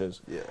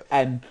cultures.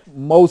 And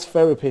most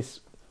therapists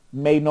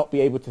may not be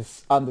able to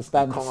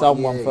understand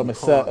someone from a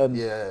certain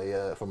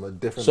from a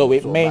different, so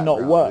it may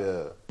not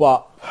work.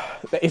 But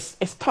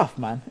it's tough,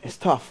 man. It's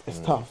tough.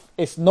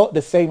 It's not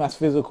the same as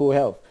physical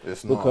health,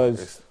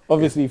 because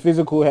obviously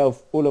physical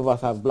health, all of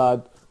us have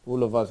blood,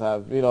 all of us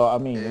have, you know what I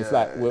mean? It's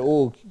like we're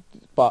all,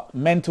 but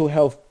mental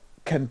health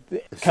can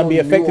be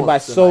affected by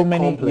so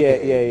many.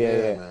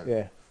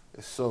 Yeah.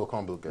 It's so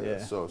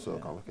complicated. So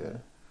complicated.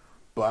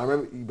 But I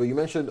remember, you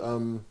mentioned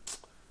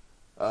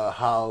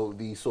how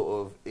these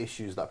sort of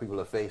issues that people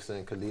are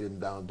facing can lead them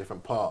down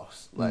different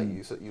paths. Like you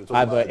were talking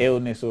either about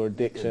illness or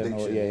addiction.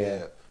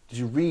 Did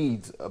you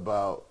read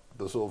about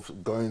the sort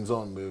of goings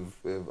on with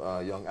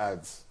young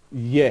ads?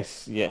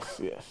 Yes.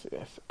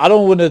 I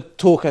don't want to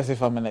talk as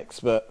if I'm an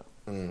expert.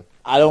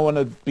 I don't want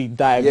to be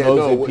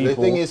diagnosing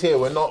people. The thing is, here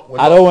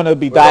I don't want to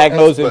be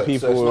diagnosing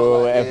people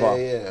or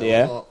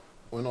whatever.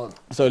 We're not.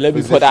 So let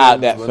me put that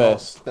out there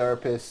first. We're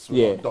not therapists.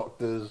 We're not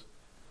doctors.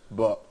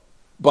 But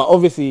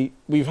obviously,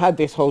 we've had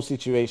this whole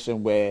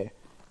situation where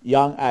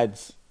young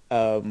ads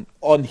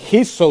on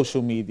his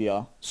social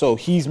media, so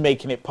he's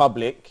making it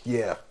public.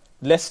 Yeah.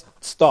 Let's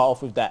start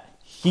off with that.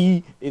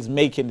 He is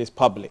making this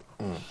public.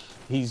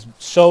 He's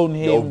shown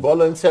him... You're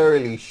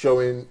voluntarily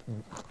showing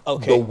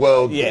the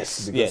world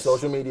this, because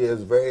social media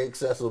is very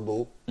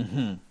accessible.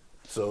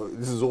 So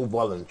this is all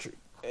voluntary.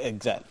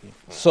 Exactly.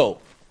 So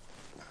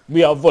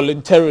we are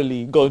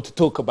voluntarily going to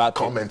talk about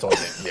Comment on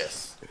it,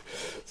 yes.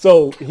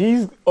 So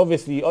he's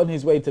obviously on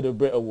his way to the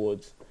Brit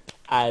Awards,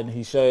 and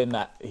he's showing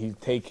that he's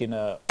taking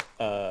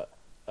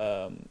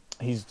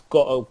he's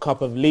got a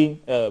cup of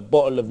lean,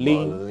 bottle of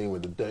lean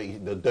with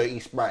the dirty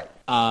Sprite.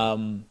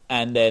 And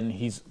then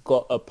he's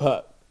got a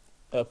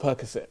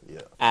Percocet.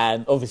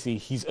 And obviously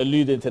he's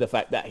alluding to the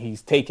fact that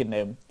he's taking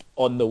them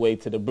on the way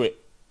to the Brit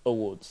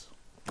Awards.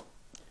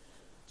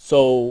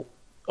 So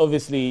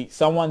obviously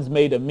someone's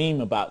made a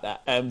meme about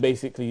that and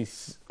basically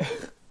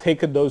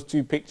taken those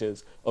two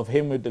pictures of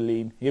him with the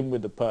lean, him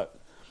with the perk,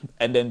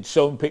 and then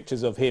shown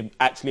pictures of him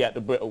actually at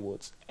the Brit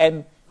Awards.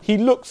 And he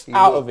looks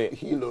out of it.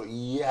 He looked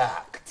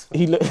yacked.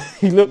 He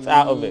looks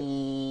out of it.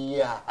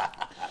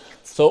 Yacked.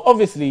 So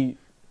obviously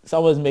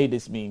someone's made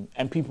this meme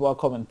and people are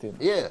commenting.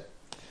 Yeah.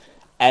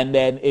 And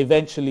then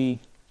eventually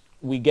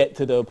we get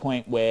to the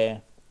point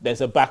where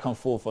there's a back and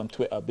forth on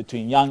Twitter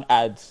between young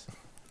ads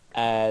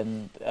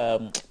and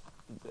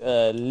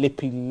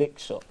Lippy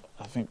Lickshot.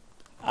 I think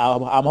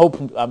I'm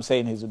hoping I'm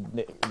saying his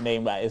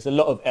name right. It's a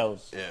lot of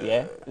L's.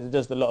 Yeah? It's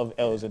just a lot of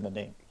L's in the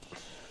name.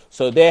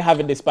 So they're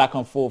having this back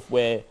and forth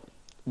where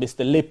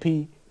Mr.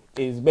 Lippy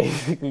is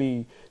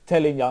basically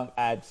telling young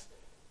ads,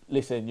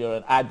 listen, you're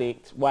an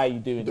addict. Why are you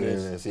doing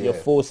this? You're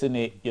forcing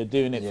it. You're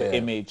doing it for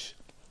image.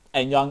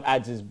 And young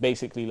ads is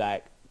basically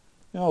like,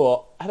 you know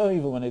what? I don't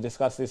even want to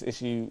discuss this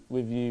issue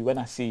with you. When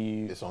I see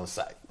you, it's on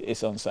site.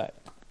 It's on site.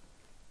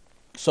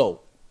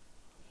 So,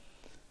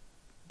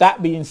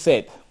 that being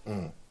said,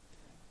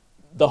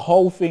 the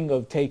whole thing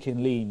of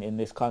taking lean in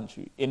this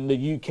country, in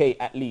the UK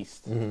at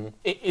least,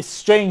 it's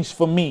strange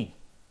for me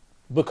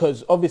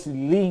because obviously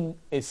lean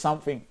is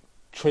something,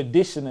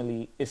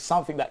 traditionally, is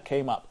something that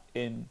came up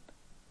in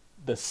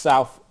the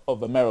south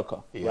of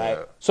America, Yeah. right?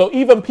 So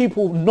even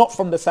people not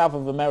from the south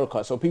of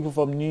America, so people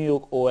from New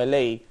York or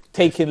LA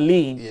taking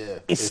lean, Yeah.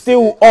 it's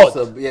still odd.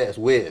 It's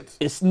weird.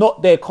 It's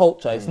not their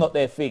culture. It's not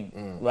their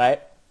thing,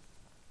 right?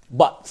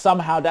 But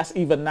somehow that's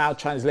even now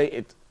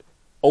translated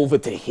over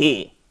to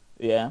here,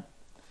 yeah?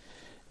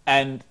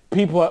 And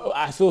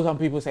I saw some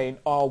people saying,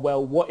 oh,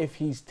 well, what if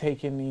he's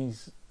taking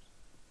these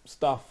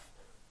stuff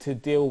to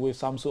deal with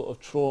some sort of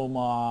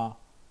trauma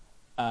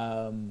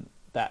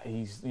that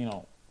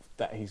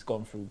he's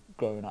gone through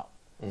growing up.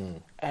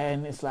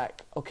 And it's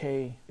like,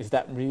 okay, is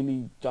that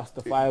really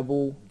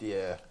justifiable?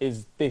 Yeah.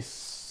 Is this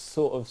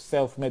sort of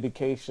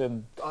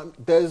self-medication?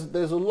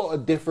 There's a lot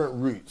of different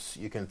routes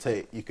you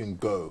can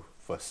go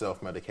for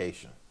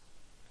self-medication.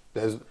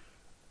 There's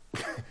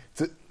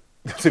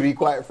to be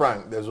quite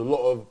frank, there's a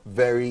lot of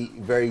very,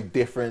 very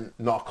different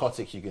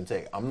narcotics you can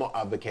take. I'm not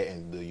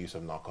advocating the use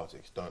of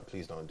narcotics.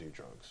 Please don't do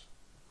drugs.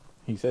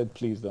 He said,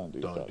 please don't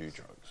do drugs. Don't do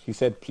drugs. He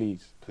said,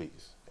 please.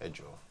 Please,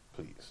 Edjo,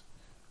 please.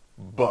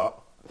 But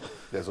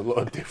there's a lot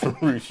of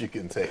different routes you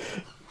can take.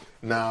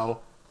 Now,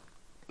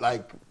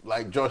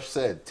 like Josh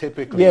said,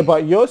 typically... Yeah,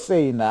 but you're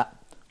saying that,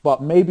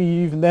 but maybe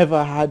you've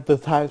never had the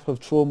type of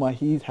trauma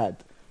he's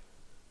had.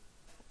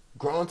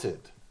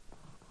 Granted.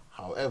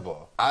 However,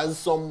 as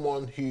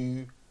someone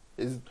who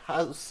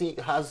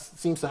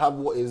seems to have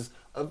what is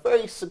a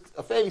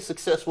fairly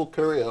successful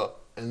career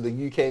in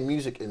the UK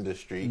music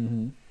industry,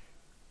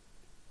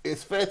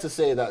 it's fair to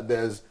say that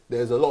there's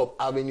a lot of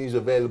avenues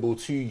available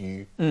to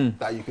you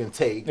that you can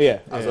take,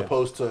 as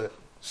opposed to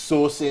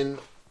sourcing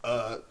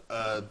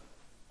a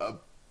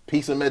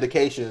piece of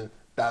medication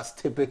that's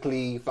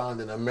typically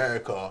found in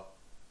America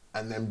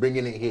and then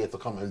bringing it here to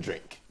come and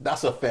drink.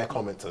 That's a fair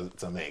comment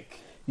to make.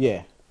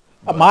 Yeah.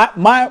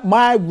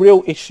 My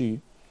real issue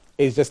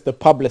is just the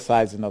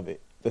publicizing of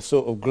it, the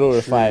sort of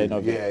glorifying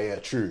of it. Yeah,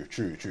 true.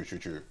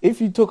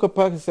 If you took a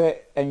Percocet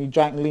and you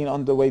drank lean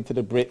on the way to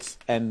the Brits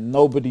and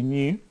nobody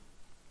knew,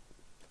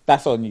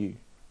 that's on you,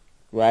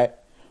 right?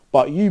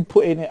 But you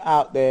putting it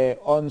out there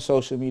on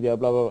social media,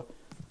 blah, blah, blah,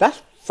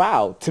 that's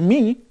foul. To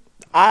me,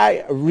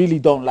 I really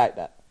don't like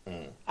that.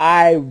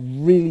 I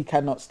really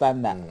cannot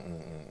stand that.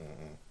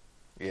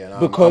 Yeah, no,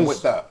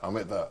 because I'm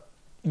with that.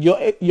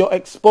 You're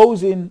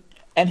exposing...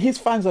 And his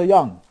fans are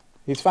young.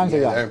 These are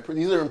young.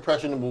 These are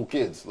impressionable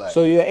kids.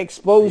 So you're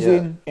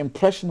exposing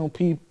impressionable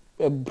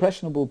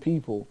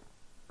people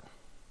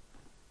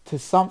to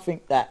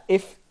something that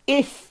if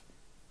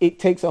it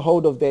takes a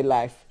hold of their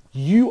life,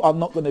 you are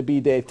not going to be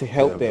there to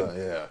help them.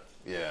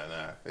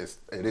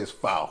 It is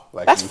foul.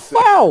 That's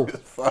foul.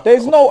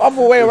 There's no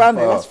other way around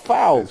it. That's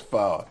foul. It's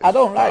foul. I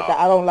don't like that.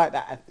 I don't like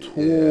that at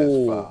all.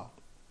 Yeah,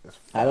 it's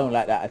foul. I don't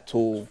like that at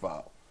all. It's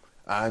foul.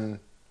 And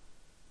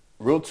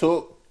real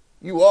talk,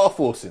 you are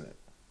forcing it.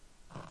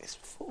 It's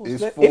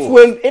forced. It's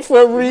forced. If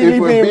we're really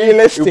being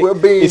realistic,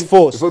 it's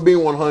forced. If we're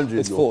being 100,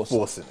 it's you're forced.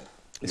 forcing it.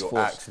 It's you're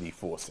forced. actually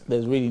forcing it.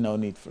 There's really no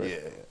need for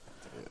it. Yeah.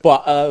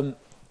 But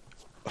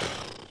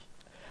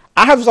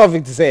I have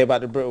something to say about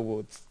the Brit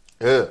Awards.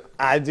 Yeah.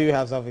 I do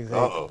have something to say.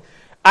 Uh-oh.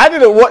 I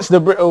didn't watch the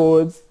Brit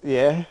Awards,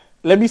 yeah.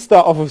 Let me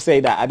start off with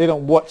saying that. I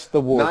didn't watch the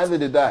awards. Neither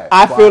did I.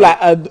 I feel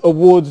like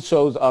awards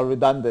shows are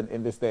redundant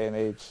in this day and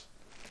age.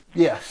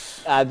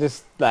 Yes. I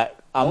just,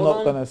 I'm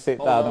not going to sit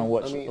down and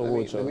watch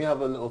award shows. Let me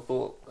have a little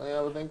thought. Let me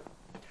have a think.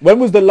 When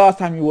was the last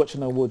time you watched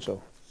an award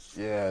show?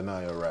 Yeah, no,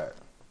 you're right.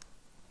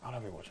 I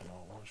don't be watching no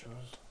award shows.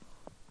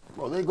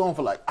 Bro, they're going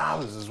for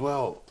hours as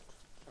well.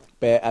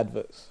 Bare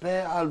adverts.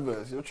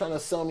 You're trying to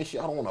sell me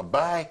shit I don't want to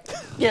buy.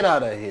 Get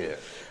out of here.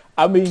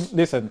 I mean,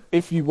 listen,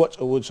 if you watch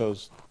award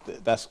shows,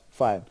 that's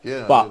fine.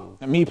 Yeah.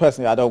 But me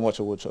personally, I don't watch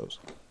award shows.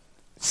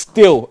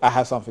 Still, I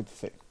have something to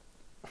say.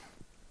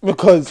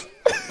 Because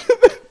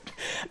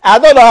I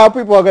don't know how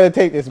people are going to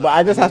take this, but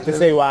I just have to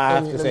say what I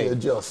have to say.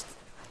 Adjust.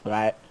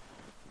 Right?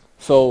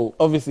 So,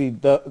 obviously,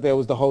 there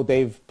was the whole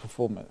Dave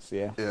performance,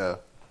 yeah? Yeah.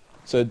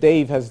 So,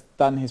 Dave has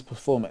done his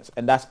performance,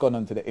 and that's gone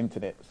onto the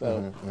internet.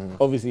 So,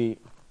 obviously,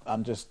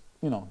 I'm just,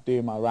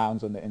 doing my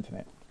rounds on the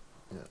internet.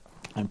 Yeah.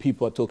 And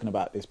people are talking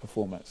about this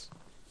performance.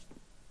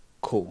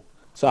 Cool.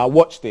 So, I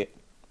watched it.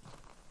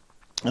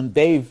 And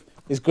Dave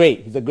is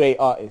great. He's a great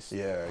artist.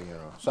 Yeah,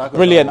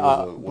 Brilliant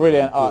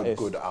artist.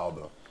 Good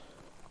album.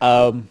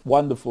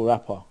 Wonderful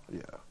rapper.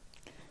 Yeah.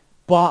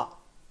 But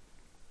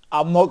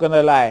I'm not going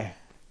to lie.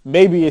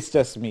 Maybe it's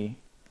just me.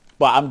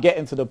 But I'm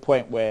getting to the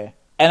point where...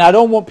 And I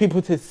don't want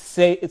people to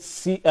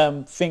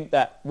think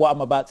that what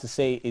I'm about to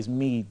say is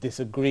me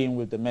disagreeing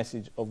with the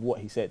message of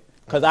what he said.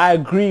 Because I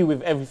agree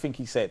with everything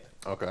he said.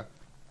 Okay.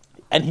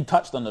 And he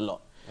touched on a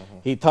lot.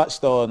 He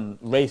touched on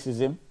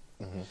racism.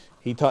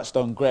 He touched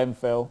on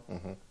Grenfell.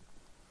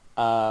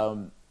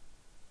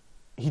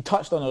 He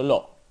touched on a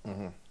lot.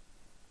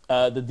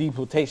 The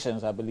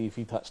deportations, I believe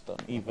he touched on,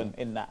 even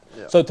in that.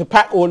 Yeah. So to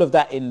pack all of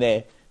that in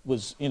there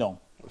was,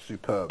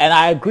 superb. And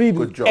I agreed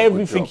with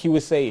everything he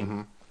was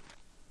saying.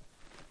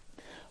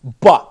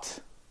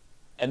 But,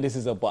 and this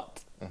is a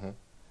but,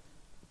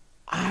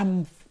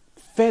 I'm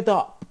fed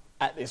up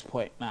at this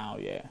point now,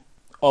 yeah,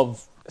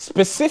 of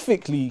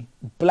specifically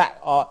black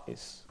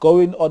artists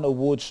going on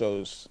award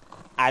shows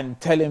and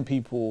telling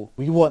people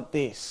we want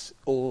this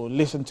or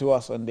listen to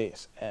us on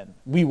this and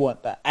we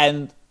want that.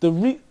 And the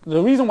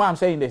reason why I'm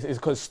saying this is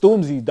because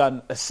Stormzy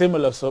done a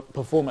similar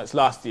performance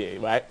last year,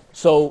 right?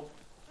 So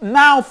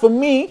now for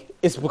me,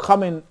 it's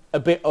becoming a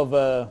bit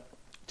of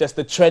just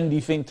a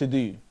trendy thing to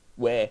do,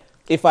 where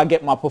if I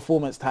get my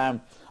performance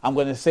time, I'm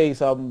going to say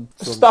some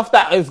stuff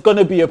that is going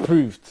to be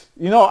approved.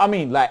 You know what I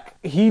mean? Like,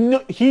 he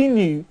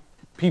knew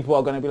people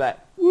are going to be like,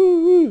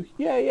 woo, woo,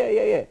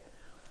 yeah.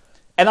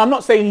 And I'm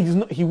not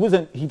saying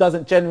he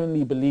doesn't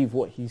genuinely believe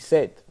what he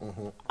said.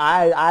 Mm-hmm.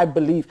 I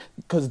believe,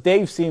 because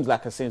Dave seems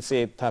like a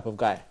sincere type of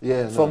guy.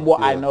 From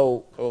what I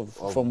know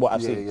from what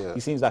I've seen. Yeah.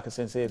 He seems like a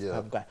sincere type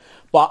of guy.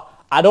 But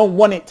I don't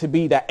want it to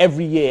be that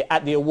every year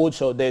at the award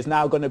show, there's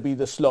now going to be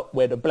the slot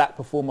where the black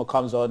performer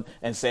comes on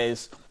and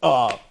says,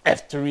 oh,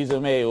 F Theresa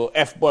May or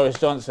F Boris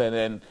Johnson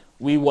and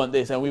we want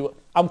this and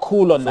I'm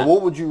cool on that. So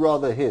what would you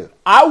rather hear?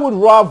 What I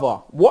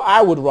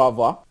would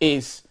rather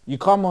is you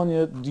come on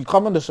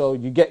the show,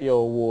 you get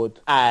your award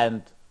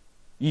and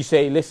you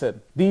say,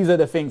 listen, these are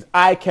the things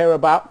I care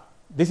about.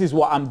 This is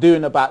what I'm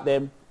doing about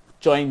them.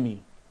 Join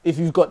me. If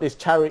you've got this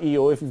charity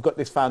or if you've got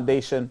this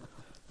foundation,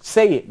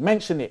 say it,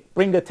 mention it,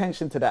 bring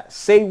attention to that.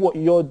 Say what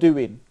you're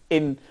doing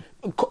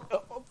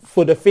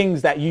for the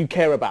things that you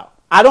care about.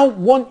 I don't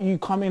want you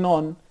coming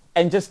on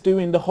and just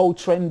doing the whole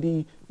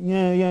trendy,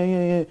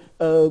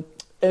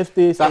 F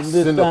this That's and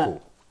this, cynical.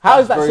 that. How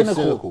is that very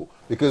cynical?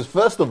 Because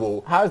first of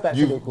all, how is that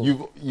cynical?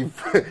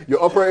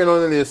 You're operating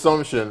on the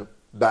assumption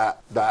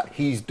that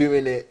he's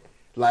doing it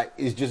like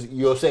it's just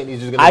you're saying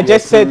he's just going to. I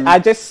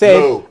just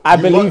said I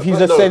believe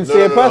he's a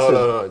sincere person.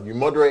 No. You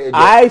moderated.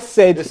 I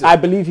said I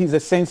believe he's a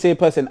sincere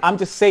person. I'm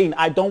just saying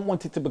I don't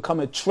want it to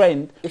become a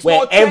trend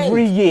where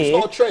every year,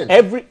 we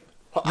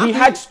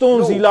had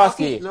Stormzy last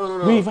year.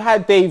 No. We've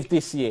had Dave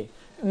this year.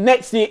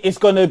 Next year it's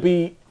going to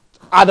be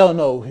I don't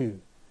know who.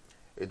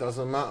 It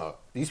doesn't matter.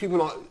 These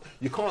people aren't.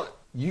 You can't.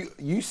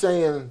 You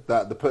saying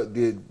that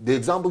the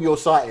example you're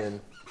citing,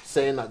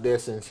 saying that they're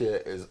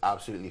sincere is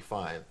absolutely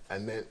fine,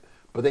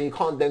 but then you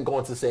can't then go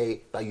on to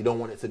say that you don't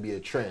want it to be a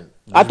trend.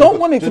 I don't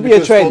want it to be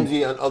a trend.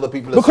 And other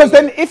people because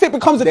then if it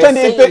becomes a trend,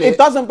 it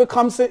doesn't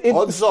become.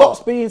 It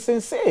stops being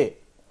sincere.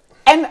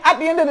 And at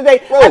the end of the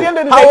day,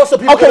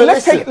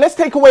 let's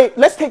take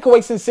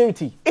away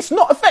sincerity. It's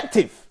not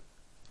effective.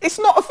 It's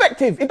not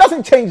effective. It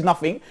doesn't change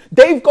nothing.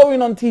 Dave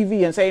going on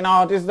TV and saying,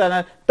 "Oh, this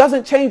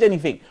doesn't change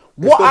anything."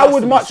 What I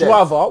would much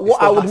rather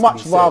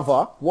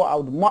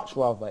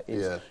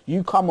is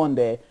you come on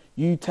there,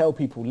 you tell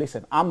people,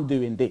 "Listen, I'm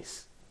doing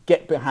this.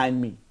 Get behind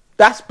me."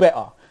 That's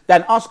better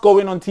than us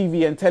going on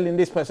TV and telling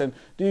this person,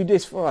 "Do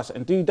this for us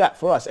and do that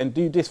for us and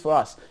do this for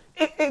us."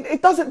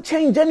 It doesn't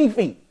change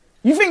anything.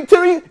 Do you think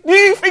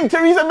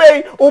Theresa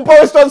May or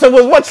Boris Johnson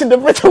was watching the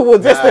Brit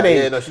Awards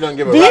yesterday? Yeah, no, she don't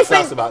give a rat's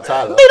ass about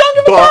Tyler. They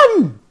don't give a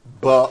damn.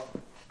 But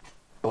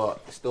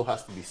it still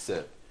has to be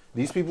said.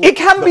 These people. It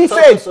can be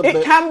said.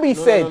 It can be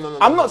said.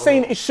 I'm not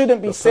saying it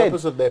shouldn't be said. The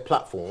purpose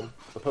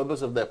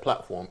of their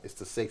platform is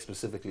to say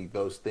specifically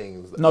those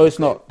things. No, it's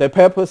not. The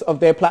purpose of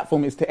their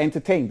platform is to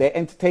entertain. They're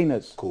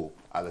entertainers. Cool.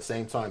 At the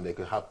same time, they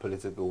could have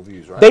political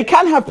views, right? They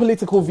can have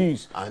political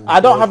views. I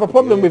don't have a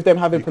problem with them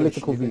having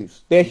political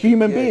views. They're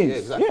human beings. Yeah,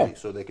 exactly. Yeah.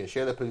 So they can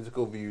share their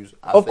political views.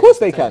 Of course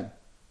they can.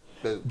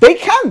 They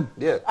can.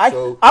 Yeah.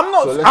 I'm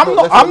not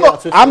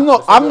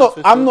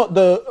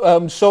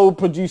the show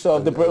producer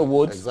of the Brit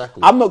Awards.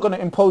 Exactly. I'm not going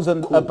to impose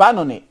a ban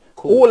on it.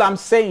 Cool. All I'm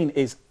saying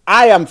is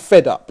I am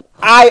fed up.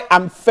 I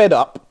am fed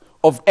up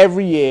of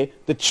every year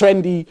the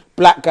trendy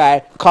black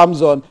guy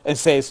comes on and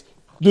says,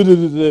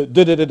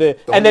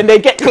 and then they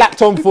get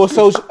clapped on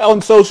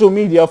on social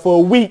media for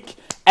a week,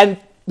 and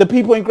the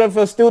people in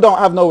Grenfell still don't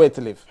have nowhere to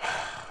live.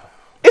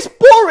 It's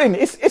boring.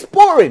 It's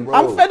boring. Bro,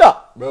 I'm fed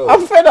up.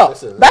 I'm fed up.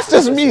 That's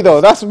just me,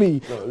 though. That's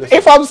me. No,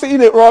 if I'm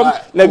seeing it wrong,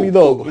 let me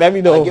know. Let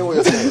me know. I get what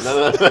you're saying.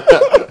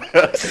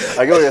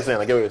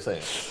 I get what you're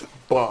saying.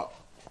 But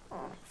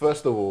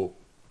first of all,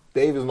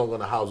 Dave is not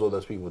going to house all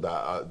those people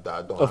that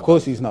don't. Of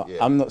course he's not.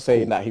 Yeah. I'm not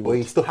saying that he will. But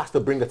he still has to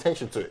bring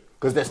attention to it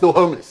because they're still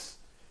homeless.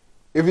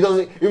 If he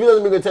doesn't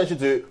bring attention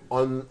to it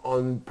on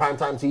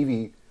primetime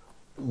TV,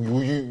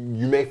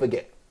 you may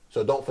forget.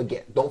 So don't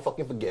forget. Don't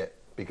fucking forget.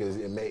 Because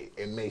it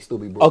may still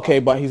be brought okay,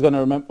 up. But he's going to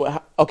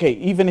remember. Okay,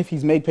 even if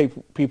he's made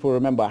people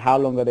remember, how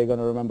long are they going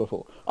to remember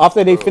for?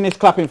 After they finish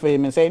clapping for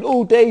him and saying,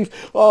 "Oh, Dave,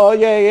 oh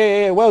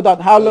yeah, well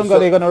done." How long are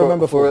they going to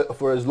remember for?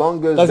 For as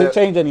long as does it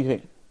change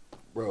anything,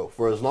 bro?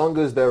 For as long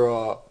as there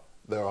are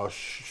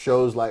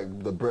shows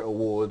like the Brit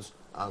Awards,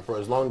 and for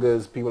as long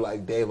as people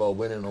like Dave are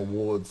winning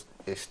awards,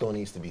 it still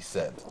needs to be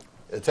said.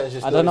 Attention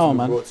still needs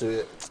to be brought to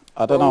it.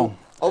 I don't know.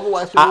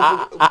 Otherwise,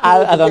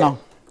 I don't know.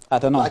 I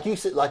don't know. Like you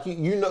said,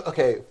 you know,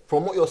 okay,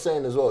 from what you're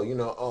saying as well, you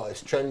know,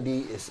 it's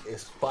trendy,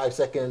 it's 5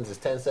 seconds, it's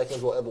 10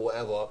 seconds,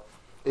 whatever.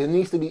 It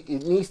needs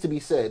to be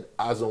said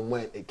as and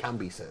when it can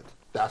be said.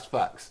 That's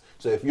facts.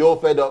 So if you're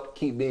fed up,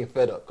 keep being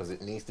fed up because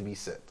it needs to be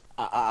said.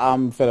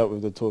 I'm fed up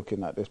with the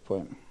talking at this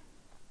point.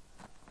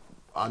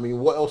 I mean,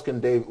 what else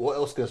can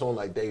someone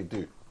like Dave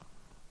do?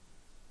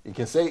 He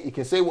can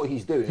say what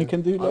he's doing. He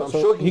can do lots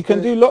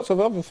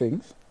of other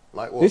things.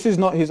 Like what? This is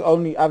not his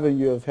only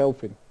avenue of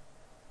helping.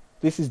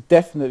 This is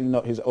definitely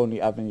not his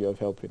only avenue of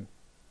helping.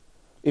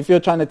 If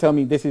you're trying to tell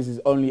me this is his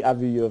only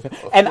avenue of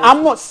help. And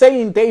I'm not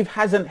saying Dave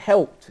hasn't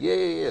helped.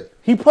 Yeah.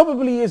 He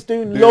probably is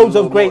doing loads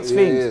of great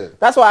things. Yeah.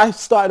 That's why I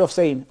started off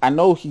saying, I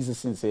know he's a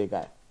sincere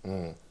guy.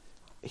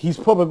 He's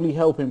probably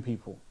helping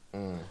people.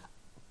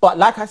 But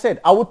like I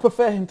said, I would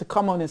prefer him to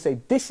come on and say,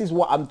 this is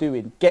what I'm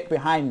doing, get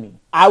behind me.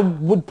 I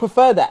would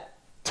prefer that.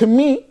 To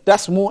me,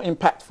 that's more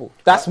impactful.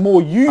 That's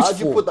more useful. How'd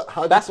you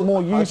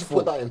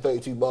put that in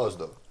 32 bars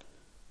though?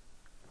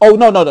 Oh,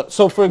 no.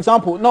 So for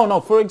example,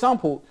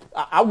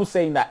 I was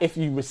saying that if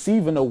you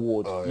receive an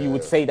award, you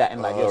would say that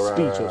in like your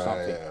speech or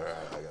something.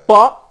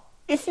 But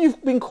if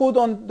you've been called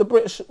on the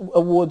British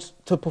Awards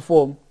to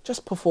perform,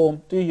 just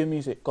perform, do your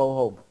music, go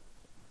home.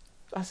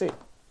 That's it.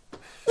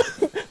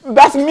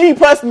 That's me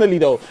personally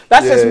though.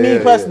 That's just me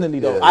personally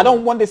though. I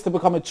don't want this to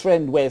become a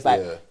trend where it's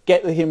like,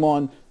 get him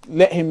on,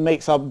 let him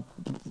make some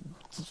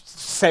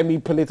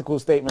semi-political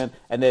statement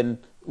and then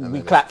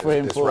we clap for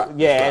him for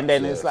and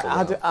then it's like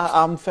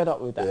I'm fed up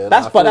with that. Yeah,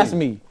 that's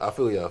me. I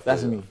feel you.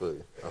 That's me.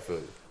 I feel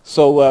you.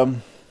 So I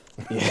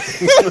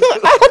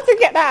had to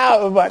get that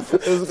out of my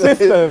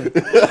system.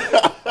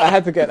 I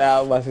had to get that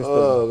out of my system.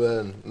 Oh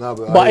man, no,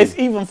 but it's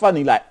even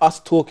funny, like us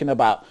talking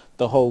about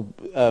the whole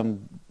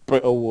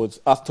Brit Awards,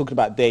 us talking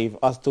about Dave,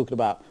 us talking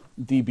about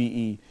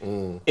DBE.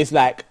 It's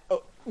like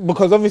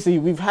because obviously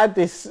we've had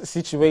this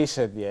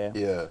situation,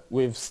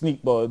 with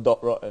Sneakball and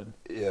Dot Rotten.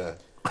 Yeah.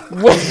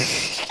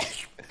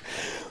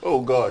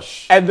 Oh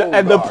gosh. And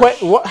the point,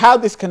 how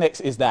this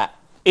connects is that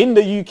in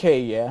the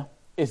UK,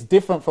 it's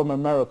different from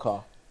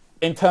America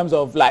in terms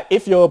of like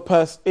if you're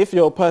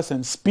a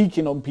person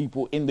speaking on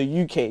people in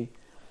the UK,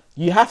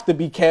 you have to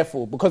be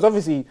careful because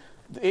obviously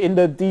in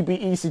the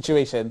DBE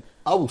situation,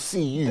 I will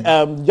see you.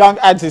 Young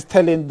Ads is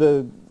telling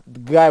the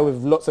guy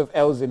with lots of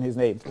L's in his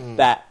name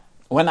that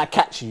when I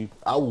catch you,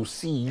 I will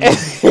see you.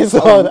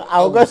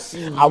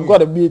 I'm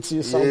gonna meet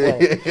you somewhere.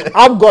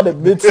 I'm gonna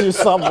meet you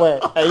somewhere,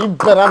 and you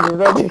better be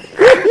ready.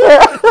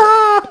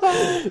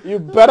 You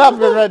better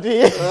be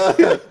ready.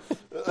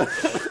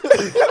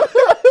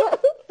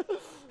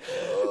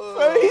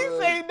 So he's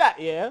saying that,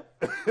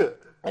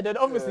 and then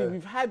obviously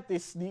we've had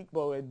this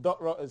Sneakball and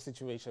Dot Rotten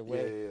situation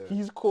where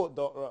he's caught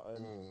Dot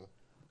Rotten.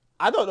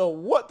 I don't know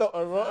what Dot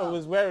Rotten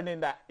was wearing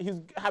in that.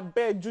 He's had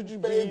bare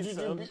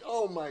jujubes.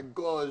 Oh my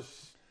gosh.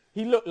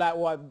 He looked like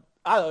one.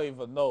 I don't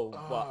even know,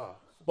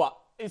 but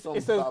it's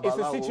a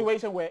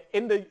situation where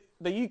in the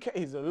UK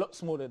is a lot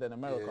smaller than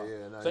America.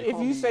 So if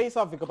you say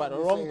something about the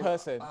wrong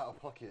person, out of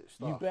pocket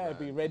stuff, you better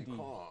be ready. You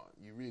can't.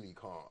 You really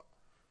can't.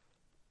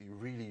 You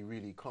really,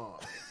 really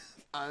can't.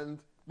 And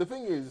the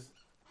thing is,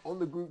 on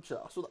the group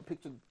chat, I saw that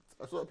picture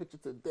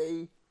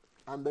today,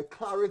 and the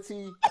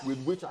clarity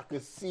with which I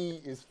could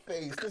see his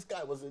face. This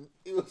guy was in.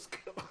 It was.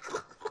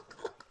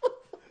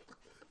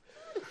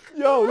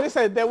 Yo,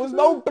 listen, there was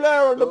no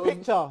blur on the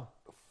picture.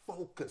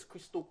 Focus,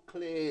 crystal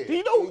clear. Do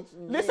you know?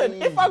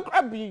 Listen, if I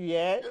grab you,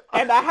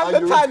 and I have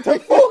the time to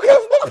focus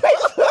the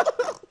picture.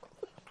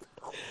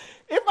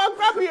 If I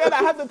grab you and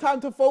I have the time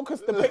to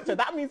focus the picture,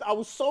 that means I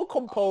was so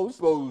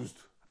composed.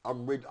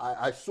 I'm ready.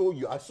 I saw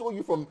you. I saw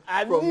you from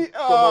a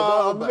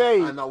while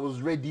back, and I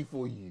was ready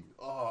for you.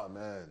 Oh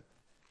man.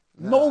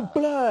 No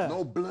blur.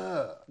 No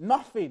blur.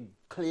 Nothing.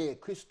 Clear,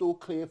 crystal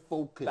clear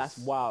focus. That's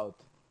wild.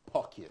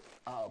 Pocket.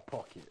 Out of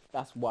pocket.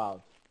 That's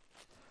wild.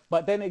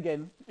 But then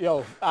again,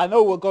 I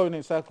know we're going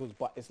in circles,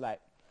 but it's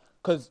like,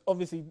 because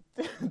obviously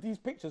these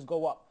pictures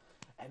go up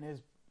and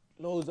there's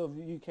loads of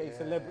UK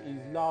celebrities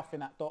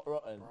laughing at Dot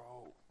Rotten.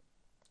 Bro.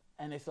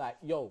 And it's like,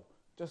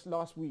 just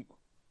last week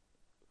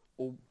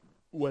or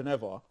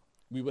whenever,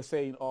 we were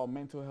saying,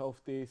 mental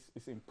health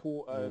is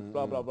important,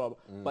 blah, blah, blah.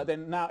 But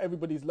then now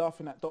everybody's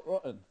laughing at Dot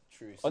Rotten.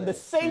 On the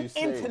same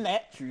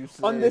internet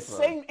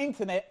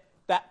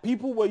that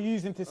people were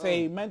using to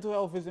say mental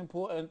health is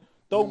important,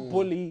 don't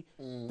bully,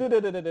 In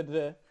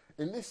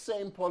this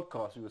same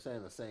podcast, we were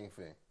saying the same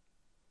thing.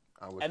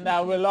 And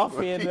now we're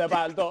laughing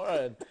about Dot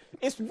Rotten.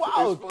 It's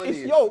wild.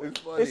 It's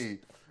funny.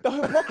 The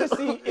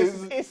hypocrisy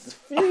is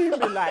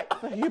fuming. Like,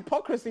 the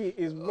hypocrisy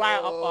is right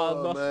up our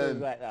nostrils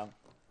right now.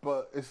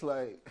 But it's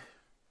like,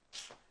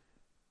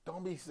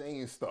 don't be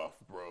saying stuff,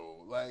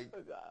 bro. Like,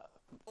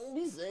 don't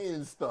be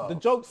saying stuff. The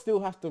jokes still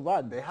have to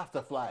run. They have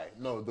to fly.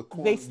 No,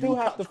 they still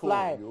have to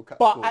fly.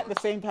 But at the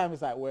same time,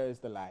 it's like, where is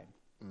the line?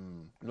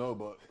 No,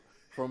 but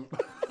from...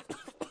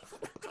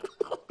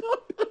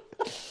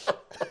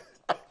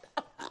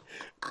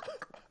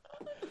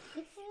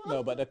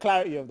 No, but the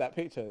clarity of that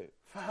picture...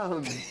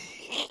 Fam,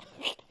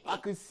 I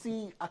could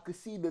see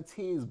the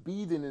tears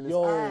beading in his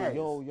eyes.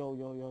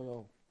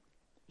 Yo.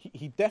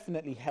 He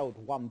definitely held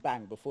one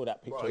bang before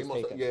that picture was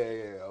taken.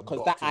 Yeah.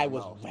 Because that eye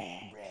was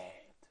red.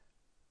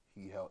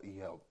 He held.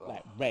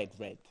 Like red.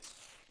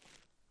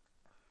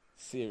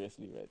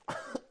 Seriously red.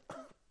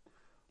 But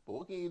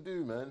what can you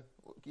do, man?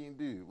 What can you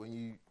do when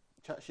you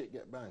chat shit,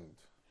 get banged?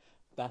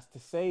 That's the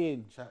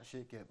saying. Chat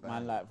shit, get banged.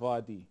 Man like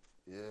Vardy.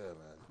 Yeah,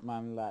 man.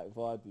 Man like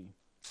Vardy.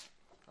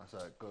 That's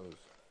how it goes.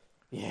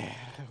 Yeah,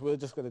 we're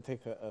just going to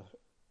take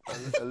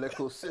A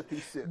little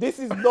sippy sip. This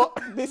is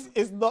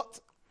not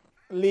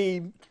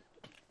lean.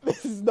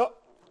 This is not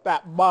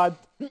that mud.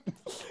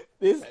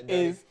 This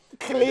is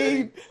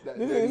clean.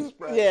 This is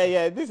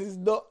yeah. This is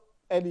not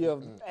any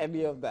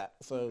of that.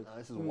 So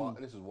This is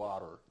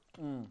water.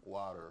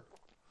 Water.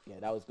 yeah,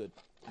 that was good.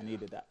 I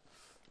needed that.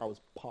 I was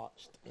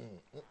parched.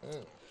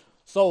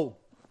 So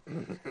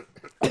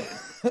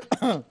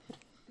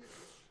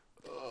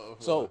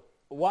so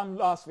one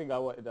last thing I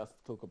wanted us to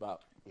talk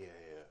about. Yeah.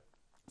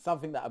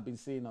 Something that I've been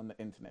seeing on the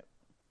internet.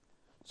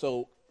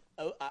 So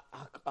I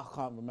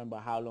can't remember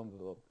how long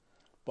ago,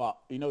 but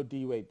you know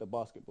D-Wade, the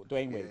basketball,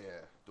 Dwayne Wade.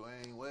 Yeah,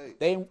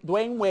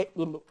 Dwayne Wade.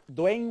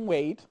 Dwayne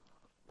Wade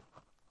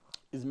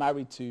is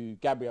married to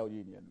Gabrielle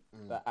Union,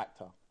 the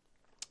actor,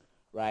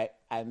 right?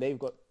 And they've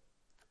got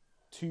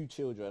 2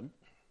 children.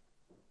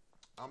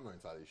 I'm not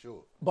entirely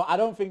sure. But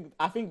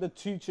I think the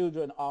 2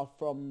 children are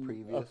from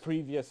a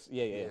previous,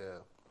 yeah.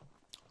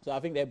 So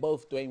I think they're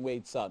both Dwayne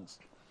Wade's sons.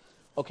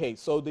 Okay,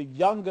 so the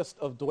youngest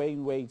of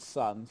Dwayne Wade's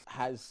sons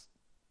has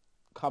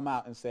come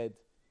out and said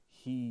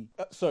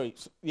so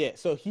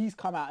he's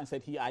come out and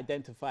said he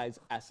identifies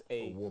as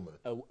a woman,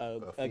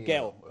 a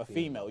girl, a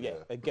female,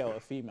 a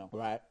female,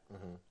 right?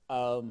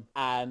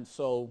 And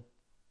so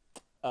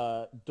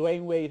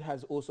Dwayne Wade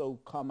has also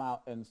come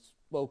out and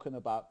spoken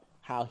about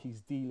how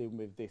he's dealing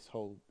with this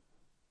whole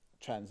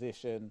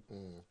transition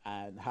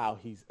and how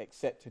he's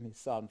accepting his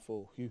son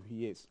for who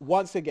he is.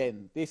 Once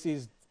again, this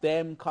is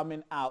them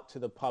coming out to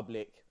the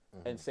public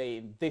and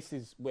saying, this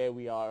is where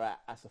we are at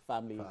as a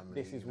family.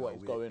 This is what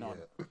is going on.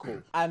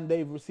 Cool. And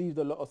they've received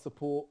a lot of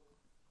support.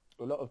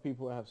 A lot of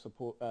people have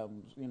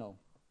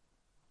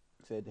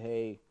said,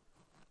 hey,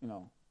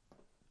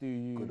 do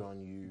you... Good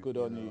on you. Good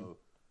on you.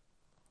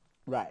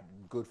 Right.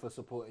 Good for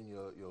supporting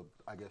your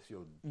I guess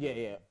your...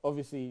 Yeah.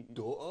 Obviously...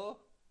 daughter?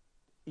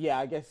 Yeah,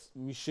 I guess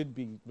we should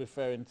be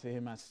referring to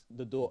him as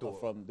the daughter.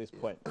 From this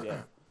point.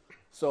 Yeah.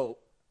 So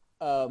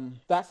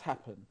that's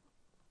happened.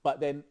 But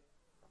then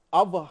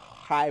other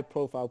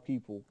high-profile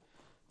people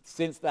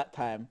since that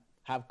time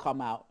have come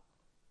out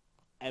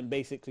and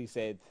basically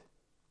said,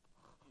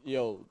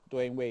 yo,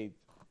 Dwayne Wade,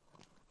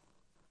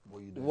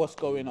 what's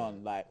going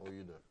on? Like, what are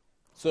you doing?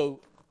 So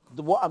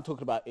what I'm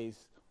talking about is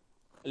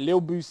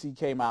Lil Boosie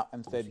came out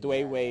and said,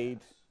 Dwayne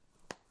Wade,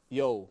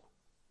 yo,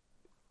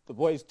 the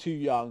boy's too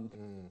young.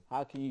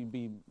 How can you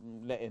be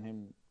letting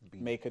him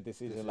make a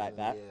decision like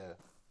that?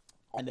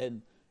 Yeah. And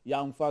then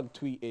Young Thug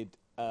tweeted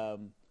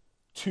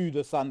to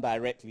the son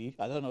directly.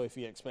 I don't know if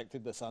he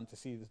expected the son to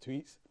see the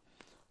tweets.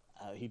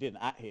 He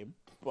didn't at him,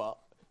 but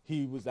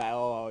he was like,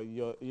 oh,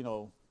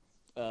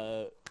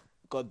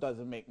 God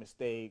doesn't make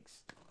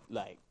mistakes.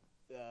 Like,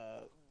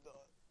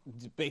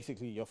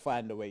 basically, you're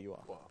fine the way you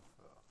are. Wow.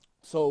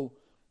 So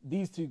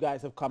these 2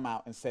 guys have come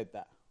out and said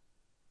that.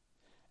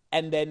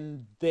 And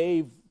then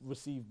they've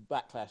received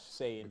backlash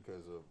saying,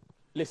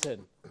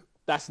 listen,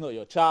 that's not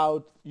your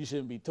child. You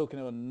shouldn't be talking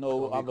about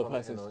no other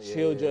person's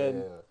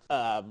children.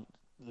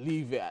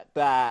 Leave it at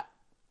that.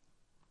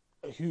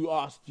 Who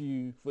asked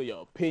you for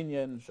your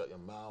opinion? Shut your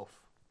mouth.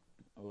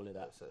 All of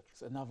that.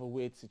 It's another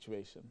weird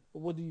situation. But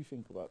what do you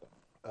think about that?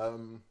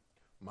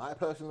 My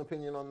personal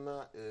opinion on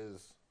that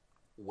is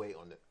wait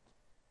on it.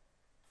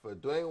 For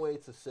Dwayne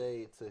Wade to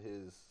say to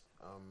his,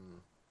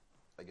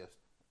 I guess,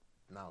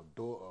 now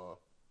daughter,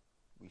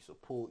 we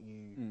support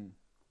you,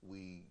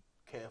 we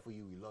care for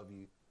you, we love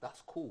you,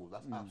 that's cool.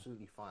 That's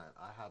absolutely fine.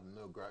 I have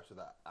no gripes with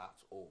that at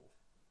all.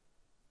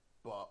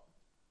 But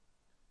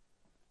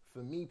for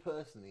me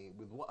personally,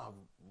 with what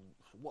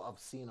I've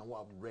seen and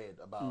what I've read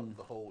about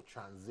the whole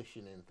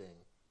transitioning thing,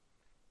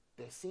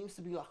 there seems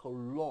to be like a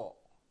lot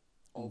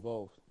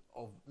involved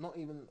of not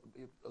even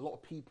a lot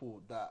of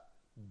people that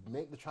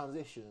make the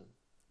transition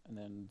and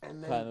then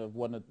kind of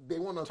want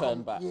to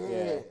turn back.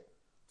 Yeah.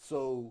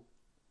 So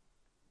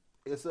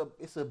it's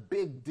a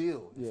big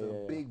deal. It's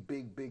a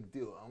big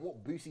deal. And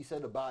what Boosie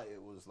said about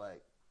it was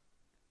like,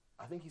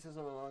 I think he said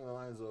something along the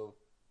lines of,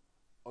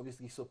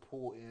 obviously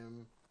support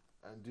him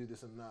and do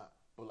this and that,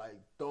 but like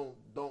don't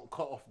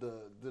cut off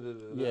the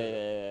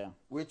yeah.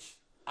 Which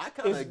I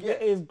kind of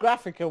get. It's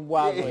graphic and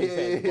wild what he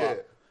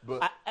said,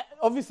 but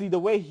obviously the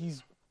way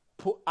he's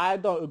put, I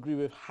don't agree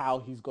with how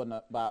he's gone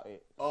about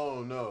it.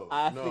 Oh no,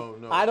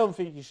 no. I don't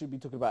think you should be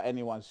talking about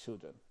anyone's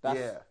children.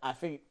 I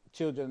think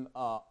children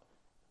are,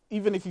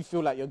 even if you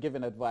feel like you're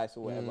giving advice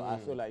or whatever, I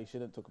feel like you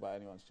shouldn't talk about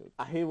anyone's children.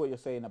 I hear what you're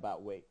saying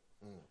about weight,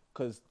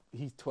 because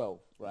he's 12,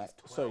 right?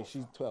 He's 12. Sorry,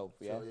 she's 12.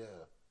 Yeah. So,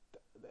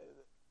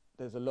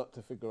 there's a lot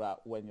to figure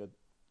out when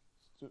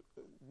you're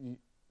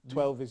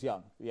 12 is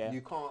young. Yeah. You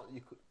can't.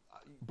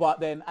 But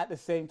then at the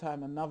same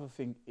time, another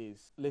thing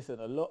is, listen,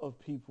 a lot of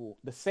people,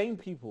 the same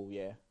people,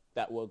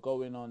 that were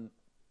going on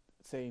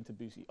saying to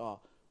Boosie,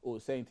 or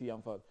saying to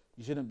Young Thug,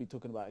 you shouldn't be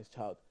talking about his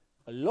child.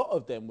 A lot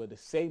of them were the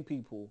same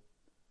people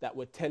that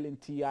were telling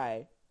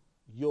T.I.,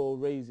 you're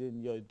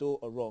raising your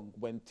daughter wrong,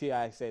 when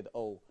T.I. said,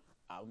 I'm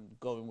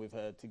going with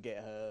her to get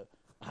her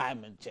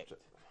hymen checked.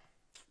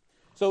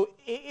 So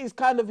it is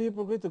kind of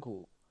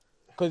hypocritical,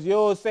 because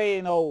you're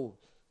saying,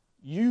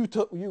 you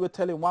were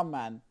telling one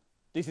man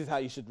this is how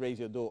you should raise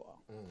your daughter.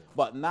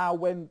 But now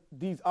when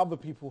these other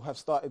people have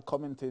started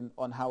commenting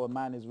on how a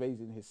man is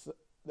raising his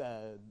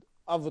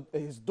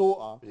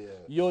daughter,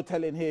 you're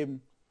telling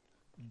him,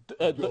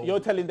 you're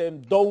telling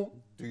them, don't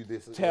do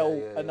this. tell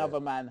another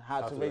man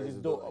how to raise his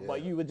daughter.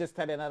 But you were just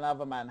telling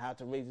another man how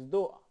to raise his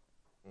daughter.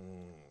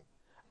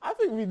 I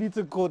think we need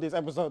to call this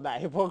episode that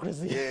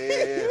hypocrisy.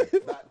 Yeah.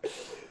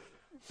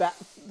 that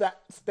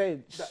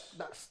stench.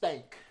 That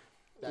stank.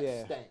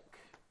 That stank.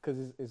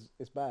 Because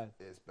it's bad.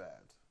 It's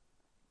bad.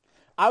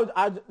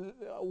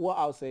 What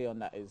I'll say on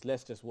that is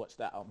let's just watch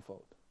that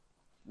unfold.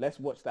 Let's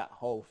watch that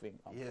whole thing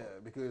unfold. Yeah,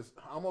 because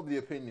I'm of the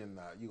opinion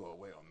that you gotta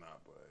wait on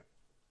that, boy.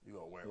 You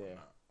gotta wait on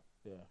that.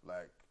 Yeah.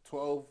 Like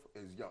 12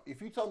 is young.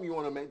 If you tell me you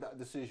want to make that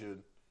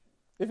decision,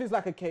 if it's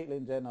like a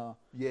Caitlyn Jenner,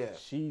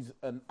 she's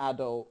an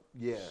adult.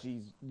 Yeah.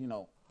 She's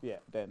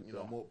then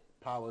more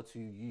power to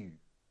you.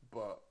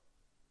 But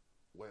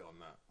wait on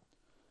that.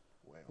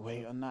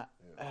 Wait on that.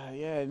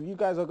 And you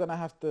guys are gonna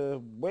have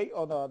to wait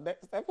on our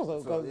next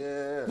episode. So,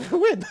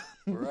 we're done.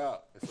 We're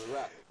out. It's a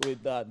wrap. We're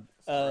done.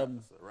 It's a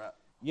wrap.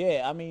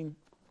 Yeah, I mean,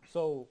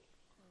 so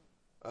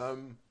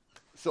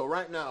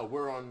right now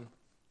we're on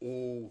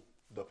all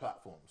the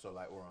platforms. So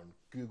like we're on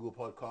Google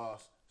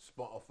Podcasts,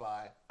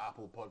 Spotify,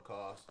 Apple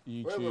Podcasts,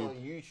 YouTube. We're on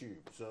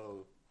YouTube.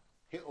 So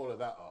hit all of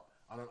that up.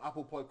 And on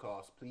Apple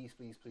Podcasts, please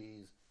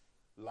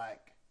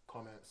like,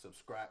 comment,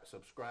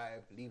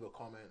 subscribe, leave a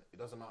comment. It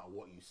doesn't matter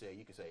what you say.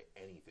 You can say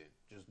anything.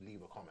 Just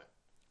leave a comment.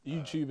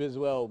 YouTube as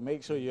well.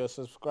 Make sure you're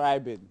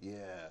subscribing.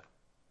 Yeah.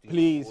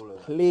 Please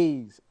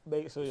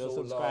make sure you're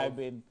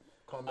subscribing.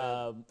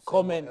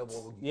 Comment.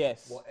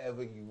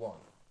 Whatever you want.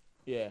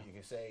 Yeah. You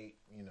can say,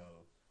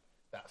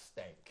 that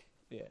stank.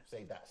 Yeah.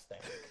 Say that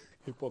stank.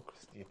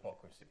 Hypocrisy.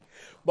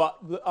 But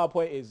our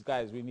point is,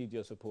 guys, we need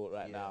your support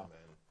right now.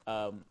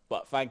 Man.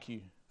 But thank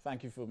you.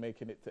 Thank you for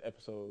making it to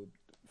episode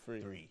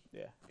 3.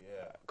 Yeah.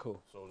 Yeah.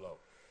 Cool. So low.